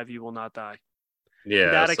are alive, you will not die.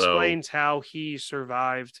 Yeah. That explains how he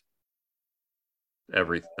survived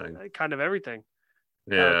everything. Kind of everything.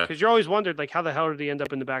 Yeah. Because you're always wondered, like, how the hell did he end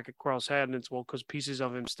up in the back of Quirrell's head? And it's, well, because pieces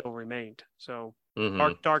of him still remained. So,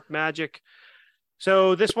 dark magic.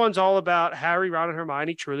 So this one's all about Harry, Ron, and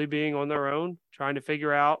Hermione truly being on their own, trying to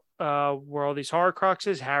figure out where all these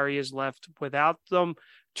Horcruxes. Harry is left without them.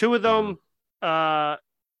 2 of them,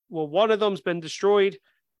 one of them's been destroyed.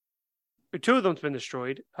 Or 2 of them's been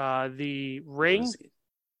destroyed. The ring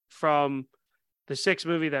from the 6th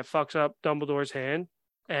movie that fucks up Dumbledore's hand,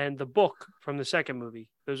 and the book from the 2nd movie.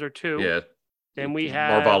 Those are 2. Yeah. Then we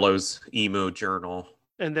have Marvolo's emo journal.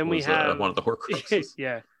 And then we have one of the Horcruxes.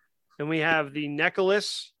 Yeah. And we have the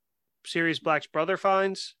necklace Sirius Black's brother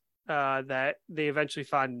finds that they eventually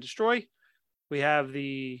find and destroy. We have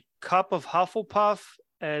the cup of Hufflepuff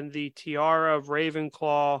and the tiara of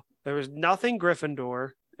Ravenclaw. There was nothing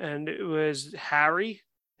Gryffindor, and it was Harry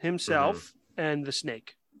himself and the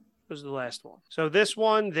snake was the last one. So this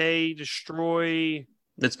one, they destroy.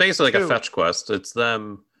 It's basically like a fetch quest. It's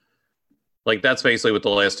them. Like, that's basically what the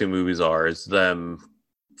last 2 movies are, is them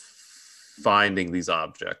finding these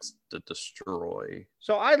objects to destroy.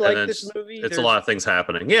 So I like this movie. It's a lot of things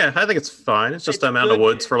happening. Yeah, I think it's fine. It's just them out in the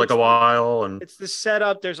woods for like a while. And it's the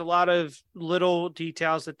setup. There's a lot of little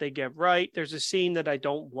details that they get right. There's a scene that I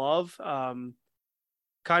don't love. I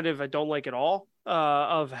don't like at all.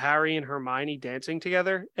 Of Harry and Hermione dancing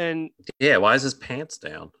together. And yeah, why is his pants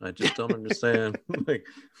down? I just don't understand. Like,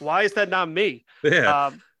 why is that not me? Yeah.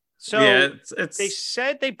 It's they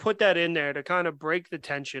said they put that in there to kind of break the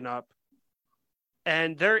tension up.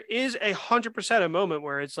 And there is 100% a moment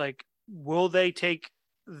where it's like, will they take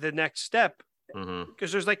the next step?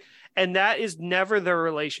 Because there's like, and that is never their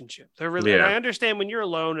relationship. And I understand when you're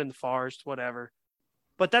alone in the forest, whatever,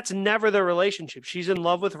 but that's never their relationship. She's in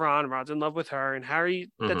love with Ron, Ron's in love with her, and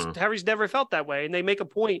Harry. Harry's never felt that way, and they make a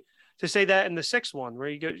point to say that in the 6th one, where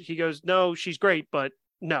he goes, no, she's great, but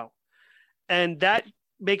no, and that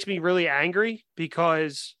makes me really angry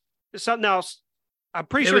because something else. I'm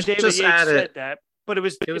pretty sure David Yates said that, but it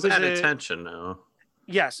was added tension now.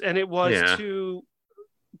 Yes, and it was to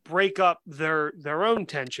break up their own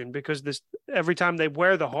tension, because every time they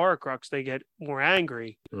wear the Horcrux, they get more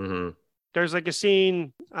angry. There's like a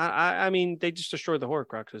scene. I mean, they just destroy the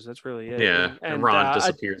Horcruxes. That's really it. Yeah, and Ron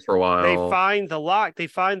disappears for a while. They find the lock. They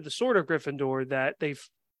find the sword of Gryffindor.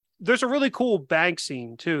 There's a really cool bank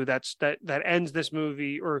scene too. That ends this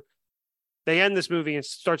movie, or they end this movie and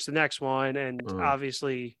starts the next one. And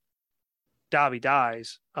obviously, Dobby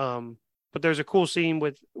dies. But there's a cool scene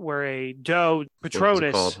where a doe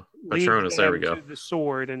Patronus leads there we go. to the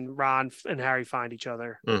sword, and Ron and Harry find each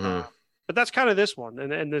other. But that's kind of this one,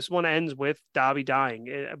 and this one ends with Dobby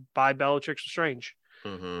dying by Bellatrix Lestrange.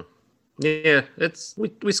 Yeah,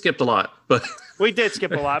 we skipped a lot, but we did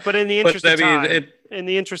skip a lot. But in the interest of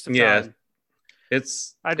time,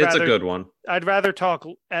 it's a good one. I'd rather talk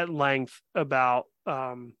at length about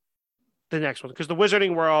the next one, because the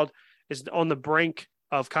Wizarding World is on the brink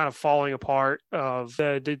of kind of falling apart, of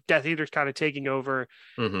the Death Eaters kind of taking over,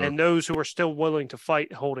 and those who are still willing to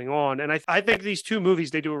fight holding on. And I think these two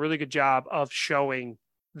movies, they do a really good job of showing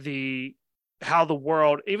how the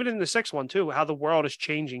world, even in the sixth one too, how the world is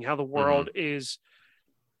changing, how the world is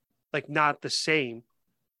like not the same.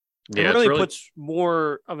 Yeah, it really puts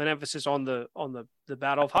more of an emphasis on the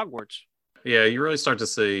Battle of Hogwarts. Yeah, you really start to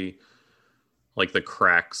see like the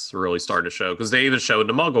cracks really start to show, because they even show in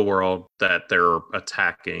the Muggle world that they're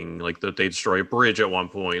attacking, like that they destroy a bridge at one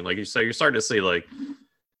point. Like you say, you're starting to see like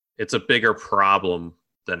it's a bigger problem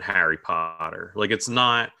than Harry Potter. Like it's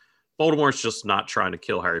not, Voldemort's just not trying to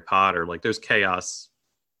kill Harry Potter. Like there's chaos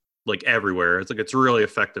like everywhere. It's like it's really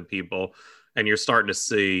affecting people, and you're starting to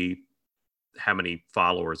see how many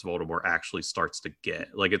followers Voldemort actually starts to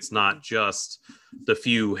get. Like it's not just the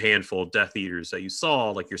few handful of Death Eaters that you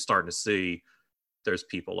saw. Like you're starting to see there's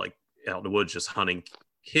people like out in the woods just hunting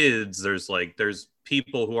kids. There's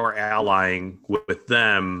people who are allying with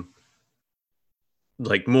them,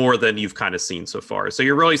 like more than you've kind of seen so far. So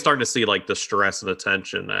you're really starting to see like the stress and the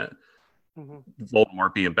tension that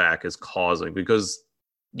Voldemort being back is causing, because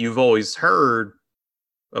you've always heard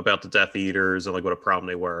about the Death Eaters and like what a problem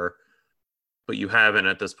they were, but you haven't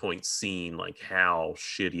at this point seen like how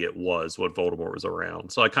shitty it was when Voldemort was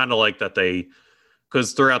around. So I kind of like that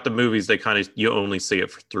because throughout the movies, they kind of, you only see it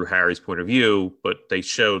through Harry's point of view, but they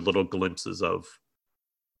showed little glimpses of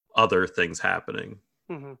other things happening.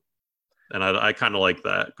 And I kind of like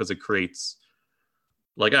that, because it creates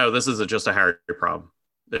like, oh, this isn't just a Harry problem.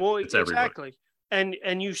 It's exactly. Everybody.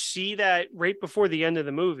 And you see that right before the end of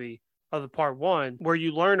the movie, of the part one, where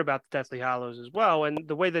you learn about the Deathly Hallows as well. And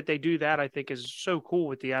the way that they do that, I think, is so cool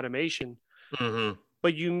with the animation.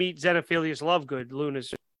 But you meet Xenophilius Lovegood,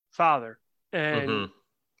 Luna's father, and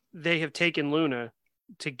they have taken Luna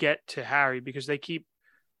to get to Harry, because they keep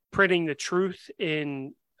printing the truth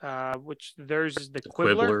in which theirs is the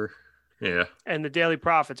Quibbler. Yeah. And the Daily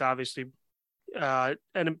Prophets, obviously.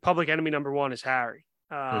 And Public Enemy number one is Harry.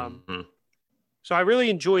 So I really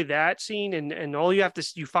enjoy that scene, and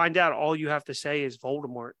you find out all you have to say is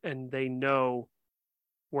Voldemort, and they know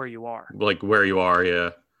where you are. Like where you are, yeah.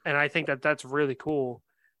 And I think that's really cool.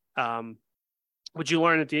 What you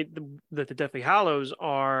learn that the Deathly Hallows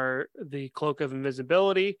are the Cloak of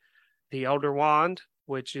Invisibility, the Elder Wand,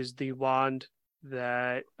 which is the wand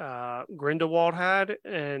that Grindelwald had,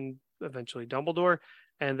 and eventually Dumbledore,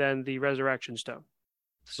 and then the Resurrection Stone.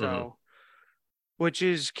 So, which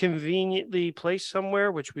is conveniently placed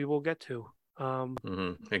somewhere, which we will get to. And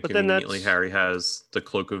conveniently, Harry has the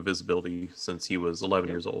Cloak of Invisibility since he was 11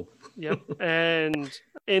 years old. Yep. And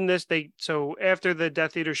in this, so after the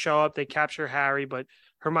Death Eaters show up, they capture Harry, but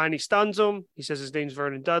Hermione stuns him. He says his name's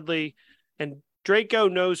Vernon Dudley, and Draco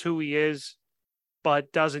knows who he is,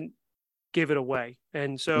 but doesn't give it away.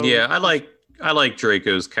 And so, yeah, I like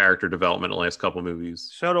Draco's character development in the last couple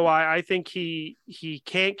movies. So do I. I think he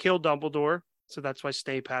can't kill Dumbledore, so that's why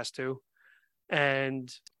Snape has to. And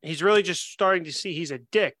he's really just starting to see he's a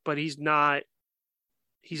dick, but he's not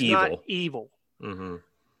evil.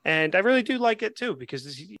 And I really do like it too,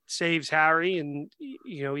 because he saves Harry, and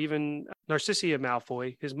even Narcissia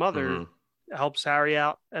Malfoy, his mother, helps Harry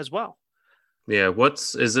out as well. Yeah,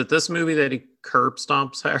 is it this movie that he curb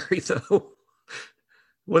stomps Harry though?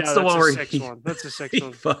 What's the one where That's the sixth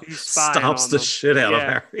one. He stomps the shit out of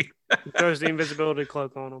Harry. He throws the invisibility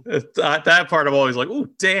cloak on him. That part I'm always like, oh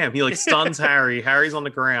damn! He like stuns Harry. Harry's on the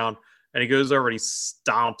ground, and he goes over and he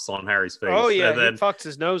stomps on Harry's face. Oh yeah, and then, he fucks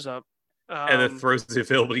his nose up. And then throws the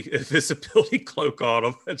invisibility cloak on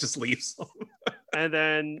him and just leaves him. And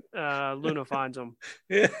then Luna finds him.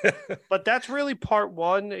 Yeah. But that's really part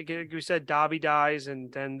one. Again, we said Dobby dies,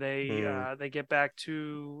 and then they get back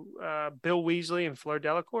to Bill Weasley and Fleur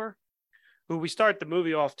Delacour, who we start the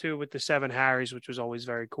movie off too with the 7 Harrys, which was always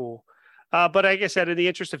very cool. But like I said, in the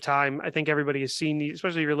interest of time, I think everybody has seen these,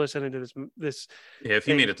 especially if you're listening to this. Yeah, if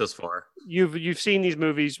you made it this far, you've seen these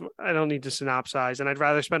movies. I don't need to synopsize, and I'd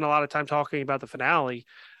rather spend a lot of time talking about the finale,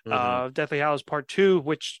 Deathly Hallows Part 2,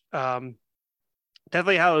 which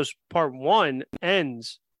Deathly Hallows Part 1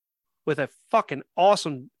 ends with a fucking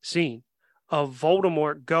awesome scene of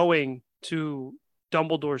Voldemort going to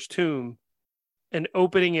Dumbledore's tomb and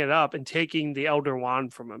opening it up and taking the Elder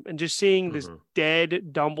Wand from him, and just seeing this dead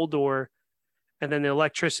Dumbledore. And then the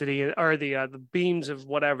electricity, or the beams of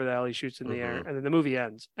whatever the hell he shoots in the air, and then the movie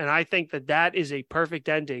ends. And I think that is a perfect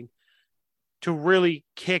ending to really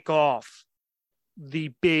kick off the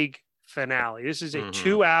big finale. This is a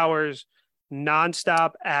 2 hours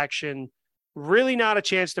nonstop action, really not a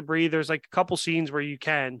chance to breathe. There's like a couple scenes where you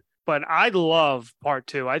can, but I love part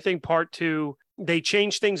 2. I think part 2 they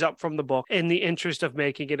change things up from the book in the interest of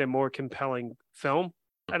making it a more compelling film.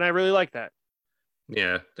 And I really like that.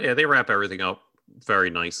 Yeah, they wrap everything up very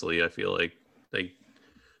nicely. I feel like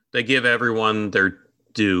they give everyone their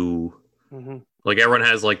due. Mm-hmm. Like everyone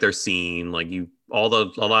has like their scene. Like a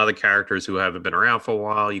lot of the characters who haven't been around for a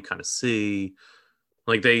while, you kind of see.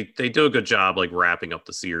 Like they do a good job like wrapping up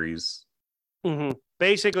the series. Mm-hmm.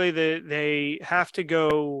 Basically, they have to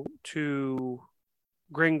go to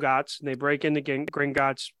Gringotts, and they break into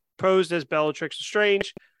Gringotts, posed as Bellatrix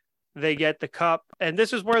Lestrange. They get the cup, and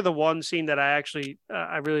this is where the one scene that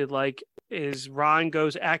I really like is Ron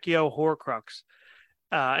goes Accio Horcrux,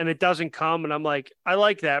 and it doesn't come, and I'm like, I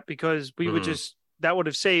like that because we would just that would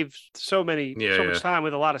have saved so much time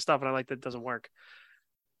with a lot of stuff, and I like that it doesn't work.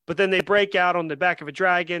 But then they break out on the back of a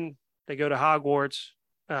dragon. They go to Hogwarts.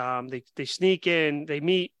 They sneak in. They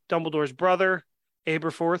meet Dumbledore's brother,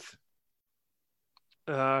 Aberforth,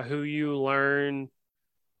 who you learn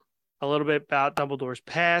a little bit about Dumbledore's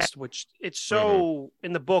past, which it's so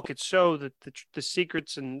in the book. It's so the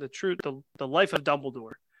secrets and the truth, the life of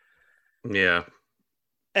Dumbledore. Yeah.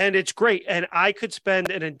 And it's great. And I could spend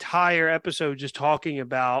an entire episode just talking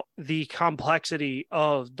about the complexity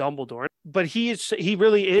of Dumbledore. But he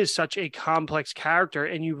really is such a complex character.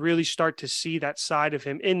 And you really start to see that side of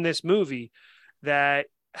him in this movie that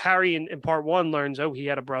Harry in part one learns, he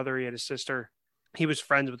had a brother, he had a sister. He was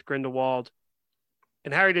friends with Grindelwald.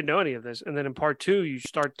 And Harry didn't know any of this. And then in part two, you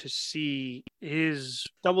start to see, is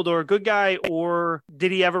Dumbledore a good guy, or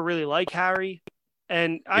did he ever really like Harry?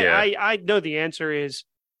 And I know the answer is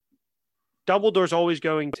Dumbledore's always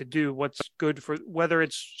going to do what's good for, whether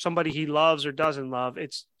it's somebody he loves or doesn't love,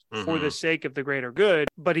 it's for the sake of the greater good.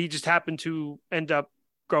 But he just happened to end up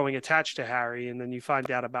growing attached to Harry. And then you find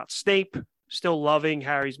out about Snape still loving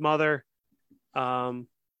Harry's mother. I've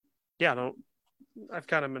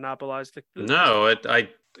kind of monopolized No,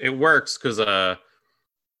 it works because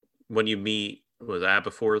when you meet with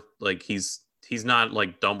Aberforth, like he's not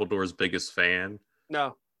like Dumbledore's biggest fan.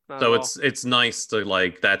 No. So it's nice to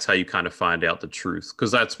like that's how you kind of find out the truth,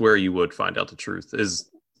 because that's where you would find out the truth is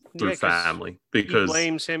through family, because he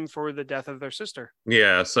blames him for the death of their sister.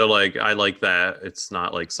 Yeah, so like I like that it's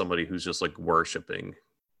not like somebody who's just like worshiping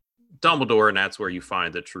Dumbledore, and that's where you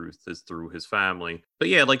find the truth is through his family. But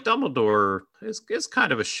yeah, like Dumbledore is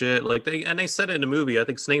kind of a shit. Like they said it in the movie. I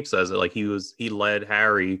think Snape says it. Like he led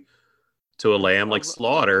Harry to a lamb like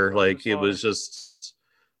slaughter. Like it was just.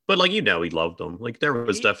 But like he loved him. Like there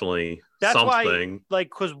was definitely something. Why, like,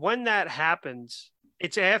 because when that happens,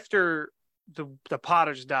 it's after the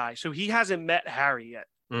Potters die, so he hasn't met Harry yet.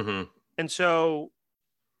 Mm-hmm.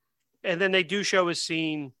 And then they do show a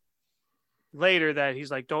scene later that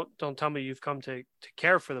he's like, don't tell me you've come to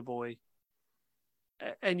care for the boy.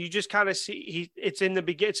 And you just kind of see it's in the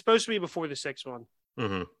beginning. It's supposed to be before the sixth one,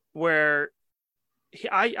 where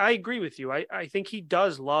I agree with you. I think he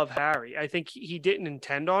does love Harry. I think he didn't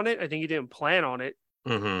intend on it. I think he didn't plan on it.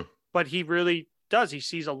 But he really does. He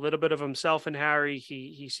sees a little bit of himself in Harry.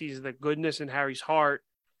 He sees the goodness in Harry's heart,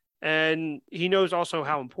 and he knows also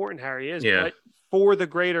how important Harry is. Yeah. But for the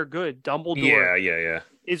greater good, Dumbledore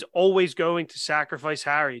is always going to sacrifice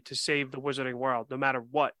Harry to save the Wizarding World, no matter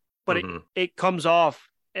what. But it comes off,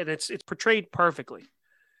 and it's portrayed perfectly.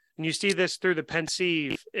 And you see this through the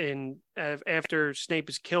pensieve after Snape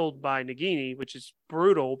is killed by Nagini, which is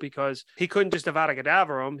brutal because he couldn't just Avada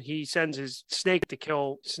Kedavra him. He sends his snake to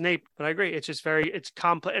kill Snape. But I agree, it's just it's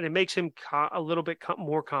complex, and it makes him a little bit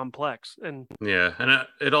more complex. And yeah, and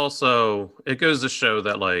it also goes to show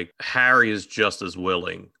that like Harry is just as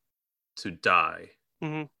willing to die.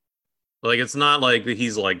 Like it's not like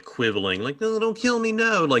he's like quibbling, like no, don't kill me,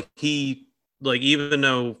 no. Like even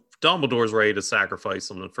though Dumbledore's ready to sacrifice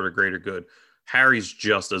something for the greater good, Harry's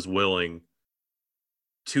just as willing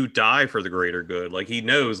to die for the greater good. Like he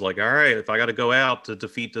knows, like, all right, if I got to go out to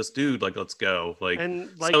defeat this dude, like, let's go.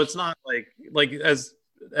 So it's not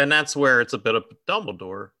and that's where it's a bit of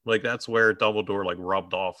Dumbledore. Like that's where Dumbledore like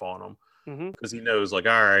rubbed off on him because he knows, like,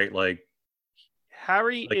 all right, like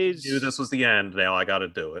Harry knew this was the end. Now I got to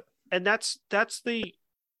do it. And that's the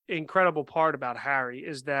incredible part about Harry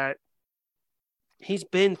is that he's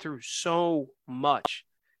been through so much.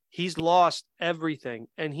 He's lost everything,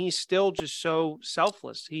 and he's still just so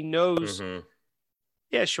selfless. He knows,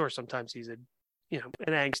 yeah, sure, sometimes he's an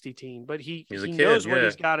angsty teen, but he knows what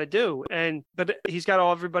he's got to do. But he's got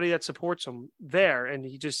everybody that supports him there, and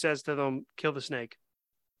he just says to them, kill the snake.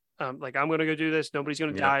 Like, I'm going to go do this. Nobody's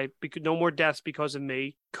going to die. No more deaths because of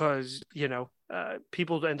me. Because,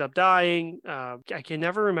 people end up dying. I can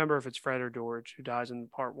never remember if it's Fred or George who dies in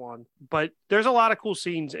part 1. But there's a lot of cool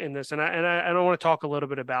scenes in this. And I don't want to talk a little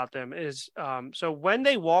bit about them. So when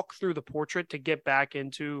they walk through the portrait to get back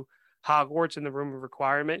into Hogwarts in the room of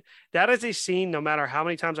requirement, that is a scene, no matter how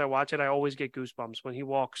many times I watch it, I always get goosebumps when he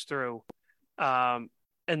walks through. And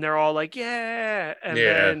they're all like, yeah. And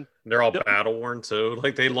then they're all battle worn too.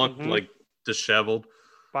 Like they look like disheveled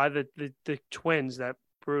by the twins that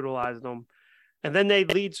brutalized them. And then they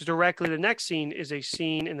leads directly to the next scene is a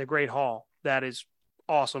scene in the Great Hall that is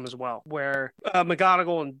awesome as well, where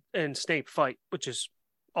McGonagall and Snape fight, which is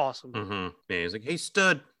awesome. Yeah, he's like, you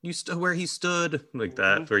stood where he stood, like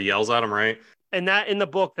that, where he yells at him, right? And that in the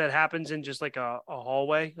book that happens in just like a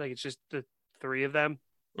hallway, like it's just the 3 of them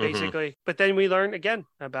basically. But then we learn again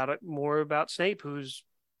more about Snape,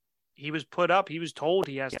 he was put up, he was told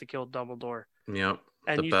he has to kill Dumbledore. Yep,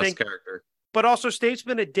 and the best character. But also Snape's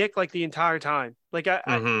been a dick like the entire time. Like I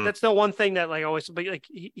that's the one thing that like always, but like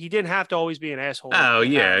he didn't have to always be an asshole. Oh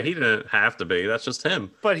yeah, he didn't have to be. That's just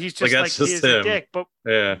him. But he's just like he's a dick. But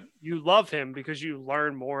you love him because you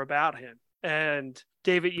learn more about him. And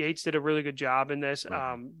David Yates did a really good job in this.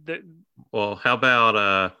 Well, how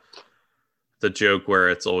about the joke where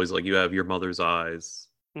it's always like you have your mother's eyes?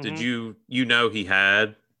 Did you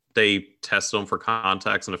they tested him for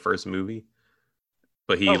contacts in the first movie?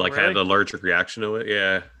 But he had an allergic reaction to it.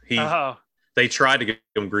 Yeah. They tried to give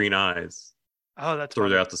him green eyes. Oh, that's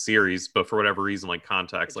throughout the series, but for whatever reason, like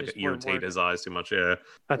contacts like irritate his eyes too much. Yeah.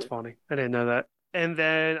 That's funny. I didn't know that. And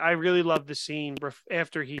then I really love the scene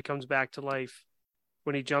after he comes back to life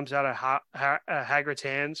when he jumps out of Hagrid's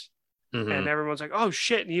hands and everyone's like, oh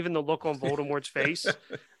shit. And even the look on Voldemort's face.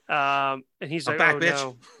 And he's like, back, oh bitch.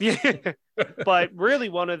 no. Yeah. But really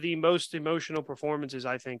one of the most emotional performances,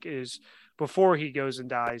 I think, is before he goes and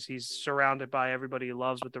dies. He's surrounded by everybody he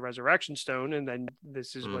loves with the Resurrection Stone. And then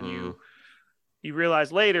this is when you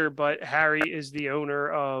realize later, but Harry is the owner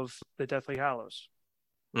of the Deathly Hallows.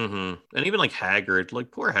 And even like Hagrid, like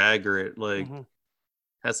poor Hagrid, like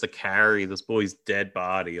has to carry this boy's dead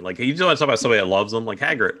body. Like you don't want to talk about somebody that loves him. Like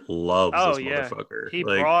Hagrid loves this motherfucker. He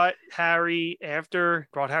brought Harry to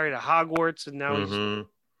Hogwarts, and now he's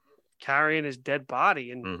carrying his dead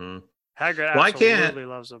body. And Hagrid absolutely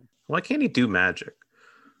loves him. Why can't he do magic?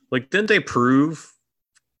 Like, didn't they prove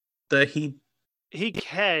that he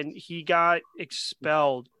can? He got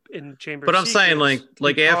expelled in Chamber. But I'm saying,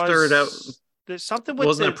 like after that, there's something with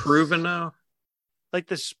wasn't it proven though? Like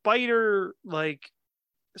the spider, like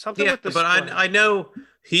something with the. But I know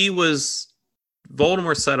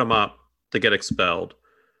Voldemort set him up to get expelled.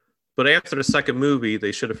 But after the second movie,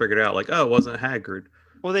 they should have figured out, like, oh, it wasn't Hagrid.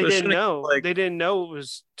 Well, they didn't know. They didn't know it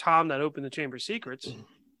was Tom that opened the Chamber of Secrets.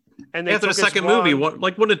 And after the second movie,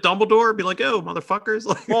 wouldn't Dumbledore be like, "Oh, motherfuckers"?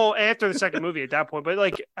 Like, well, after the second movie, at that point, but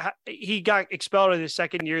like he got expelled in his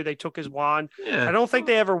second year. They took his wand. Yeah. I don't think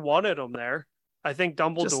they ever wanted him there. I think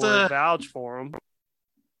Dumbledore vouched for him.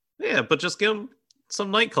 Yeah, but just give him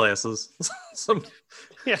some night classes, some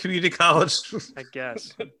community college. I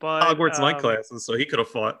guess, but Hogwarts night classes, so he could have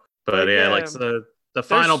fought. But like the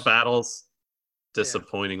final battles.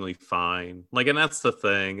 Disappointingly fine. Like, and that's the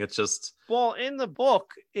thing. It's just in the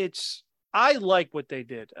book, I like what they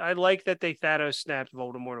did. I like that they Thanos snapped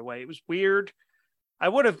Voldemort away. It was weird. I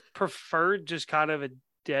would have preferred just kind of a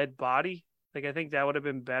dead body. Like, I think that would have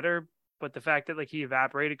been better. But the fact that like he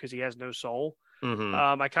evaporated because he has no soul,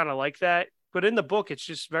 I kind of like that. But in the book, it's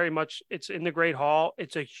just very much. It's in the Great Hall.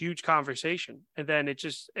 It's a huge conversation, and then it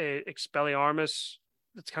just Expelliarmus.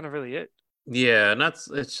 That's kind of really it. Yeah, and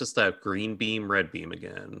it's just that green beam, red beam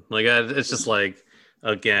again. Like it's just like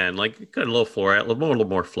again, like got a little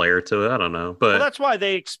more flair to it. I don't know, but that's why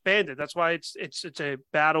they expanded. That's why it's a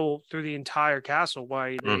battle through the entire castle.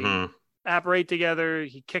 Why they apparate together.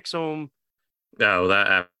 He kicks him. Oh,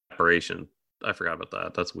 that apparition! I forgot about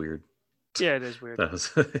that. That's weird. Yeah, it is weird.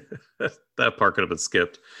 That part could have been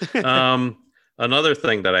skipped. Another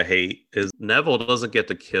thing that I hate is Neville doesn't get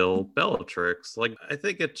to kill Bellatrix. Like, I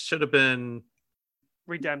think it should have been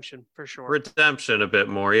redemption for sure. Redemption a bit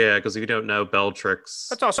more, yeah, because if you don't know, Bellatrix.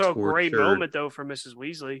 That's also a great moment, though, for Mrs.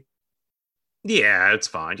 Weasley. Yeah, it's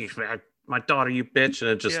fine. My daughter, you bitch, and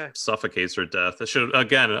it just suffocates her death. It should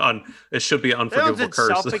it should be an unforgivable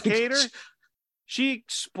curse. Suffocate her? She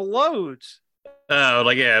explodes. Oh,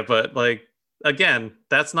 but again,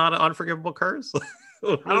 that's not an unforgivable curse.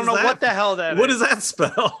 I don't know what the hell that is. What does that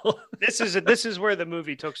spell? This is where the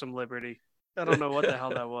movie took some liberty. I don't know what the hell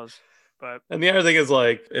that was. But and the other thing is,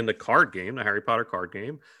 like, in the card game, the Harry Potter card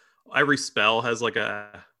game, every spell has like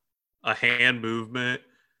a hand movement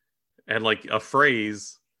and like a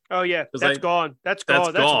phrase. Oh yeah, that's gone. That's that's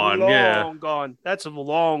gone. That's gone. Yeah, long gone. That's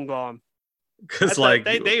long gone. because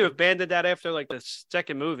They abandoned that after like the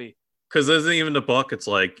second movie. Because isn't even the book, it's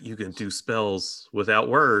like you can do spells without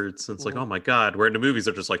words. And it's like, oh my God. Where in the movies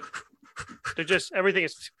they're just like they're just everything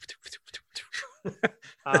is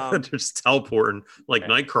they're just teleporting like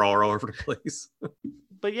Nightcrawler all over the place.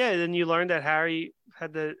 But yeah, then you learned that Harry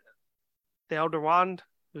had the Elder Wand,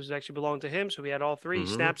 which actually belonged to him. So he had all three. He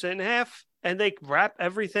snaps it in half, and they wrap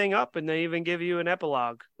everything up, and they even give you an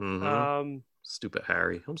epilogue. Stupid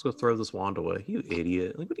Harry. I'm just gonna throw this wand away. You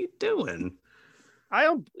idiot. Like, what are you doing?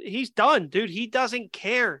 He's done, dude. He doesn't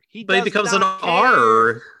care. He becomes an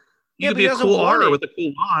R. You could be a cool R with a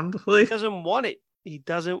cool wand. He doesn't want it. He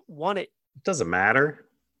doesn't want it. It doesn't matter.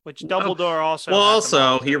 Which Dumbledore also. Well,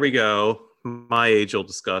 also, here we go. My age-old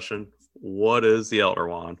discussion. What is the Elder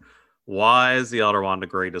Wand? Why is the Elder Wand the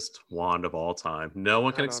greatest wand of all time? No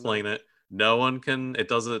one can explain it. No one can.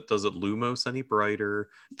 Does it Lumos any brighter?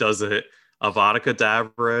 Does it Avada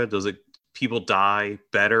Kedavra? Does it people die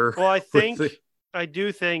better? Well, I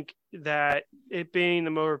do think that it being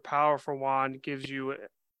the more powerful wand gives you.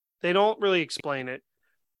 They don't really explain it,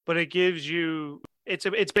 but it gives you.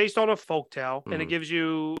 It's based on a folktale, and it gives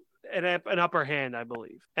you an upper hand, I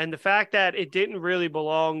believe. And the fact that it didn't really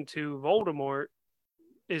belong to Voldemort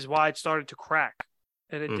is why it started to crack,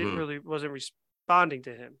 and it wasn't responding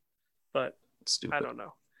to him. But stupid. I don't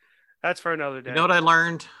know. That's for another day. You know what I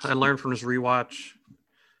learned? I learned from this rewatch,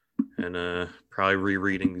 and probably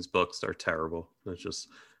rereading these books are terrible. It's just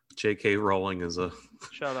J.K. Rowling is a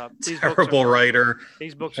shut up terrible writer.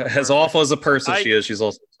 These books are as awful as a person she is. She's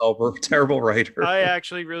also a terrible writer. I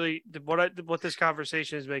actually really what this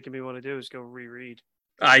conversation is making me want to do is go reread.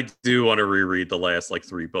 I do want to reread the last like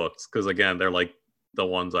 3 books because again they're like the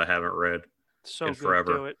ones I haven't read in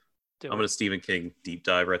forever. Do it. I'm in a Stephen King deep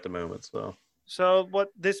diver at the moment. So what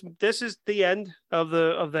this is the end of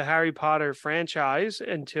the Harry Potter franchise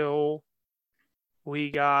until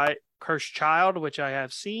we got Cursed Child, which I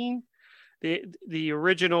have seen, the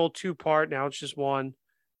original 2-part. Now it's just 1,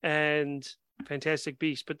 and Fantastic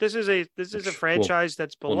Beasts. But this is a franchise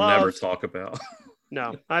that's beloved. We'll never talk about.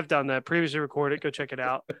 No, I've done that. Previously recorded. Go check it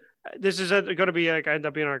out. This is going to be like end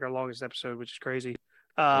up being like our longest episode, which is crazy.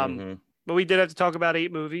 But we did have to talk about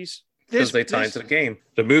 8 movies. Because they tie into the game.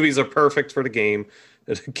 The movies are perfect for the game.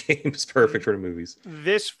 The game is perfect for the movies.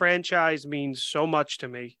 This franchise means so much to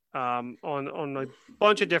me on a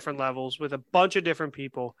bunch of different levels with a bunch of different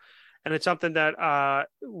people. And it's something that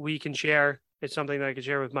we can share. It's something that I can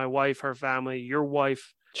share with my wife, her family, your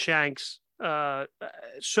wife, Shanks.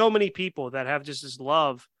 So many people that have just this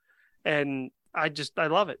love. And I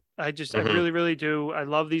love it. I really, really do. I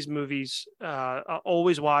love these movies. I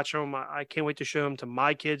always watch them. I can't wait to show them to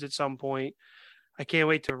my kids at some point. I can't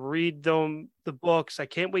wait to read them, the books. I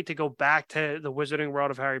can't wait to go back to the Wizarding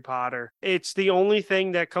World of Harry Potter. It's the only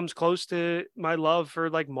thing that comes close to my love for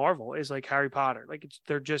like Marvel is like Harry Potter. Like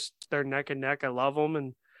they're neck and neck. I love them.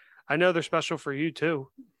 And I know they're special for you too.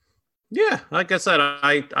 Yeah. Like I said,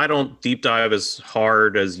 I don't deep dive as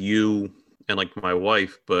hard as you and like my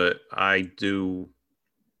wife, but I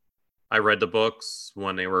read the books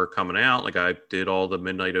when they were coming out. Like I did all the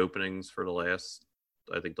midnight openings for the last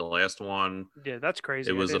one. Yeah, that's crazy.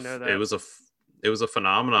 It was a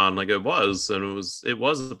phenomenon. Like it was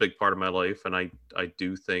a big part of my life. And I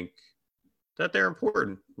do think that they're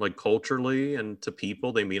important, like culturally and to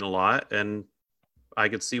people, they mean a lot. And I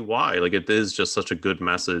could see why. Like it is just such a good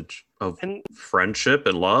message of friendship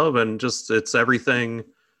and love, and just it's everything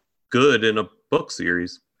good in a book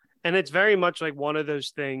series. And it's very much like one of those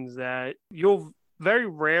things that you'll very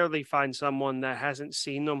rarely find someone that hasn't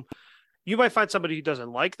seen them. You might find somebody who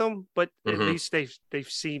doesn't like them, but at least they've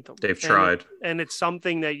seen them. They've tried. And it's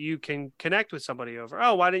something that you can connect with somebody over.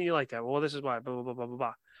 Oh, why didn't you like that? Well, this is why, blah, blah, blah,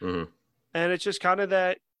 blah, blah. And it's just kind of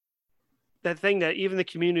that thing that even the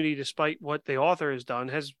community, despite what the author has done,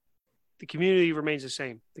 the community remains the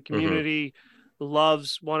same. The community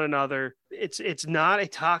loves one another. It's not a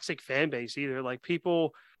toxic fan base either. Like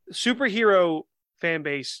superhero fan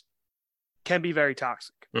base can be very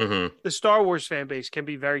toxic. The Star Wars fan base can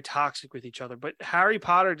be very toxic with each other, but Harry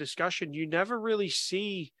Potter discussion, you never really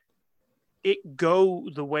see it go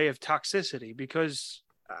the way of toxicity, because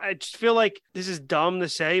I just feel like this is dumb to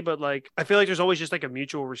say, but like I feel like there's always just like a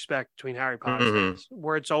mutual respect between Harry Potter fans,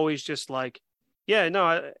 where it's always just like, yeah,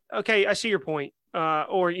 no, okay, I see your point.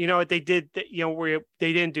 Or you know, they did, where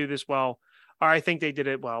they didn't do this well, or I think they did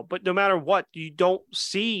it well. But no matter what, you don't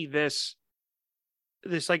see this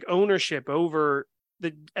like ownership over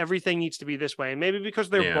everything needs to be this way. And maybe because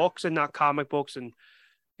they're books and not comic books, and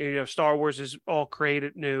Star Wars is all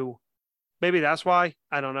created new. maybe that's why.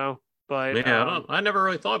 I don't know. But yeah, I never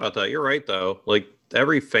really thought about that. You're right, though. Like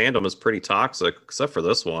every fandom is pretty toxic, except for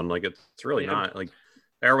this one. Like it's really not. Like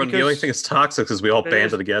everyone, the only thing because that's toxic is we all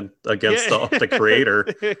banded against yeah. the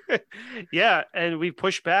creator. Yeah, and we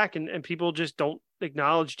push back, and people just don't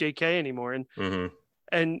acknowledge JK anymore,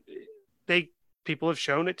 and they people have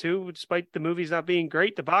shown it too. Despite the movies not being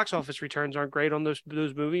great, the box office returns aren't great on those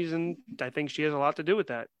movies, and I think she has a lot to do with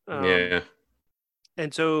that. Yeah,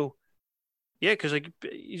 and so. Yeah, because like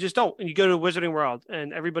you just don't. And you go to Wizarding World,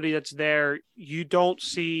 and everybody that's there, you don't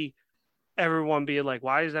see everyone being like,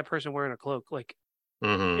 "Why is that person wearing a cloak?" Like,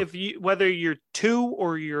 if you whether you're 2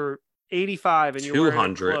 or you're 85 and you're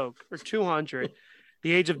wearing a cloak, or 200,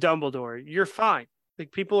 the age of Dumbledore, you're fine.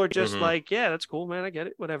 Like people are just like, "Yeah, that's cool, man. I get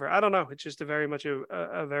it. Whatever." I don't know. It's just a very much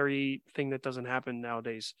a very thing that doesn't happen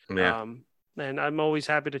nowadays. Yeah. And I'm always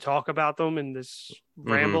happy to talk about them in this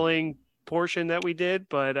rambling portion that we did,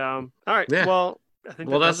 but all right. Yeah. Well, I think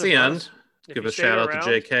that's the end. Give a shout out to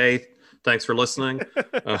JK. Thanks for listening.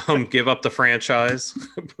 Give up the franchise,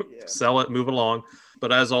 sell it, move along.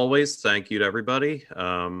 But as always, thank you to everybody.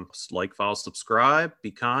 Like, follow, subscribe,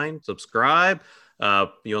 be kind, subscribe.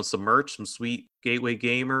 You want some merch, some sweet Gateway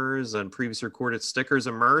Gamers and previous recorded stickers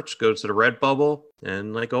and merch, go to the Redbubble.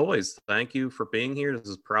 And like always, thank you for being here. This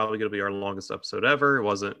is probably going to be our longest episode ever. It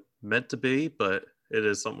wasn't meant to be, but it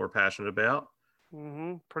is something we're passionate about.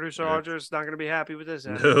 Producer Audrey's not going to be happy with this.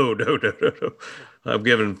 No. I've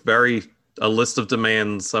given a list of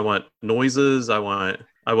demands. I want noises. I want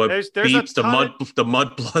there's beeps. The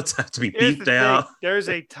mud bloods have to be beeped out. There's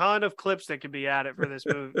a ton of clips that can be added for this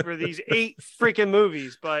movie, for these 8 freaking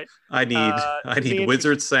movies. But I need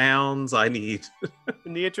wizard sounds.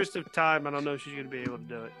 In the interest of time, I don't know if she's going to be able to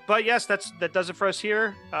do it. But yes, that does it for us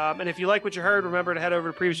here. And if you like what you heard, remember to head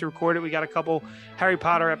over to Previously Recorded. We got a couple Harry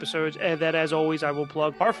Potter episodes. And then, as always, I will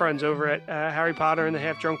plug our friends over at Harry Potter and the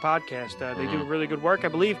Half Drunk Podcast. They do really good work. I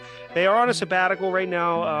believe they are on a sabbatical right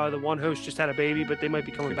now. The one host just had a baby, but they might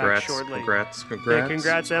be coming back shortly. Congrats. Yeah,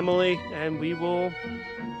 congrats, Emily. And we will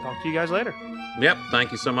talk to you guys later. Yep.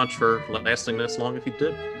 Thank you so much for lasting this long if you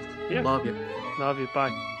did. Yeah. Love you. Love you.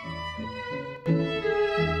 Bye.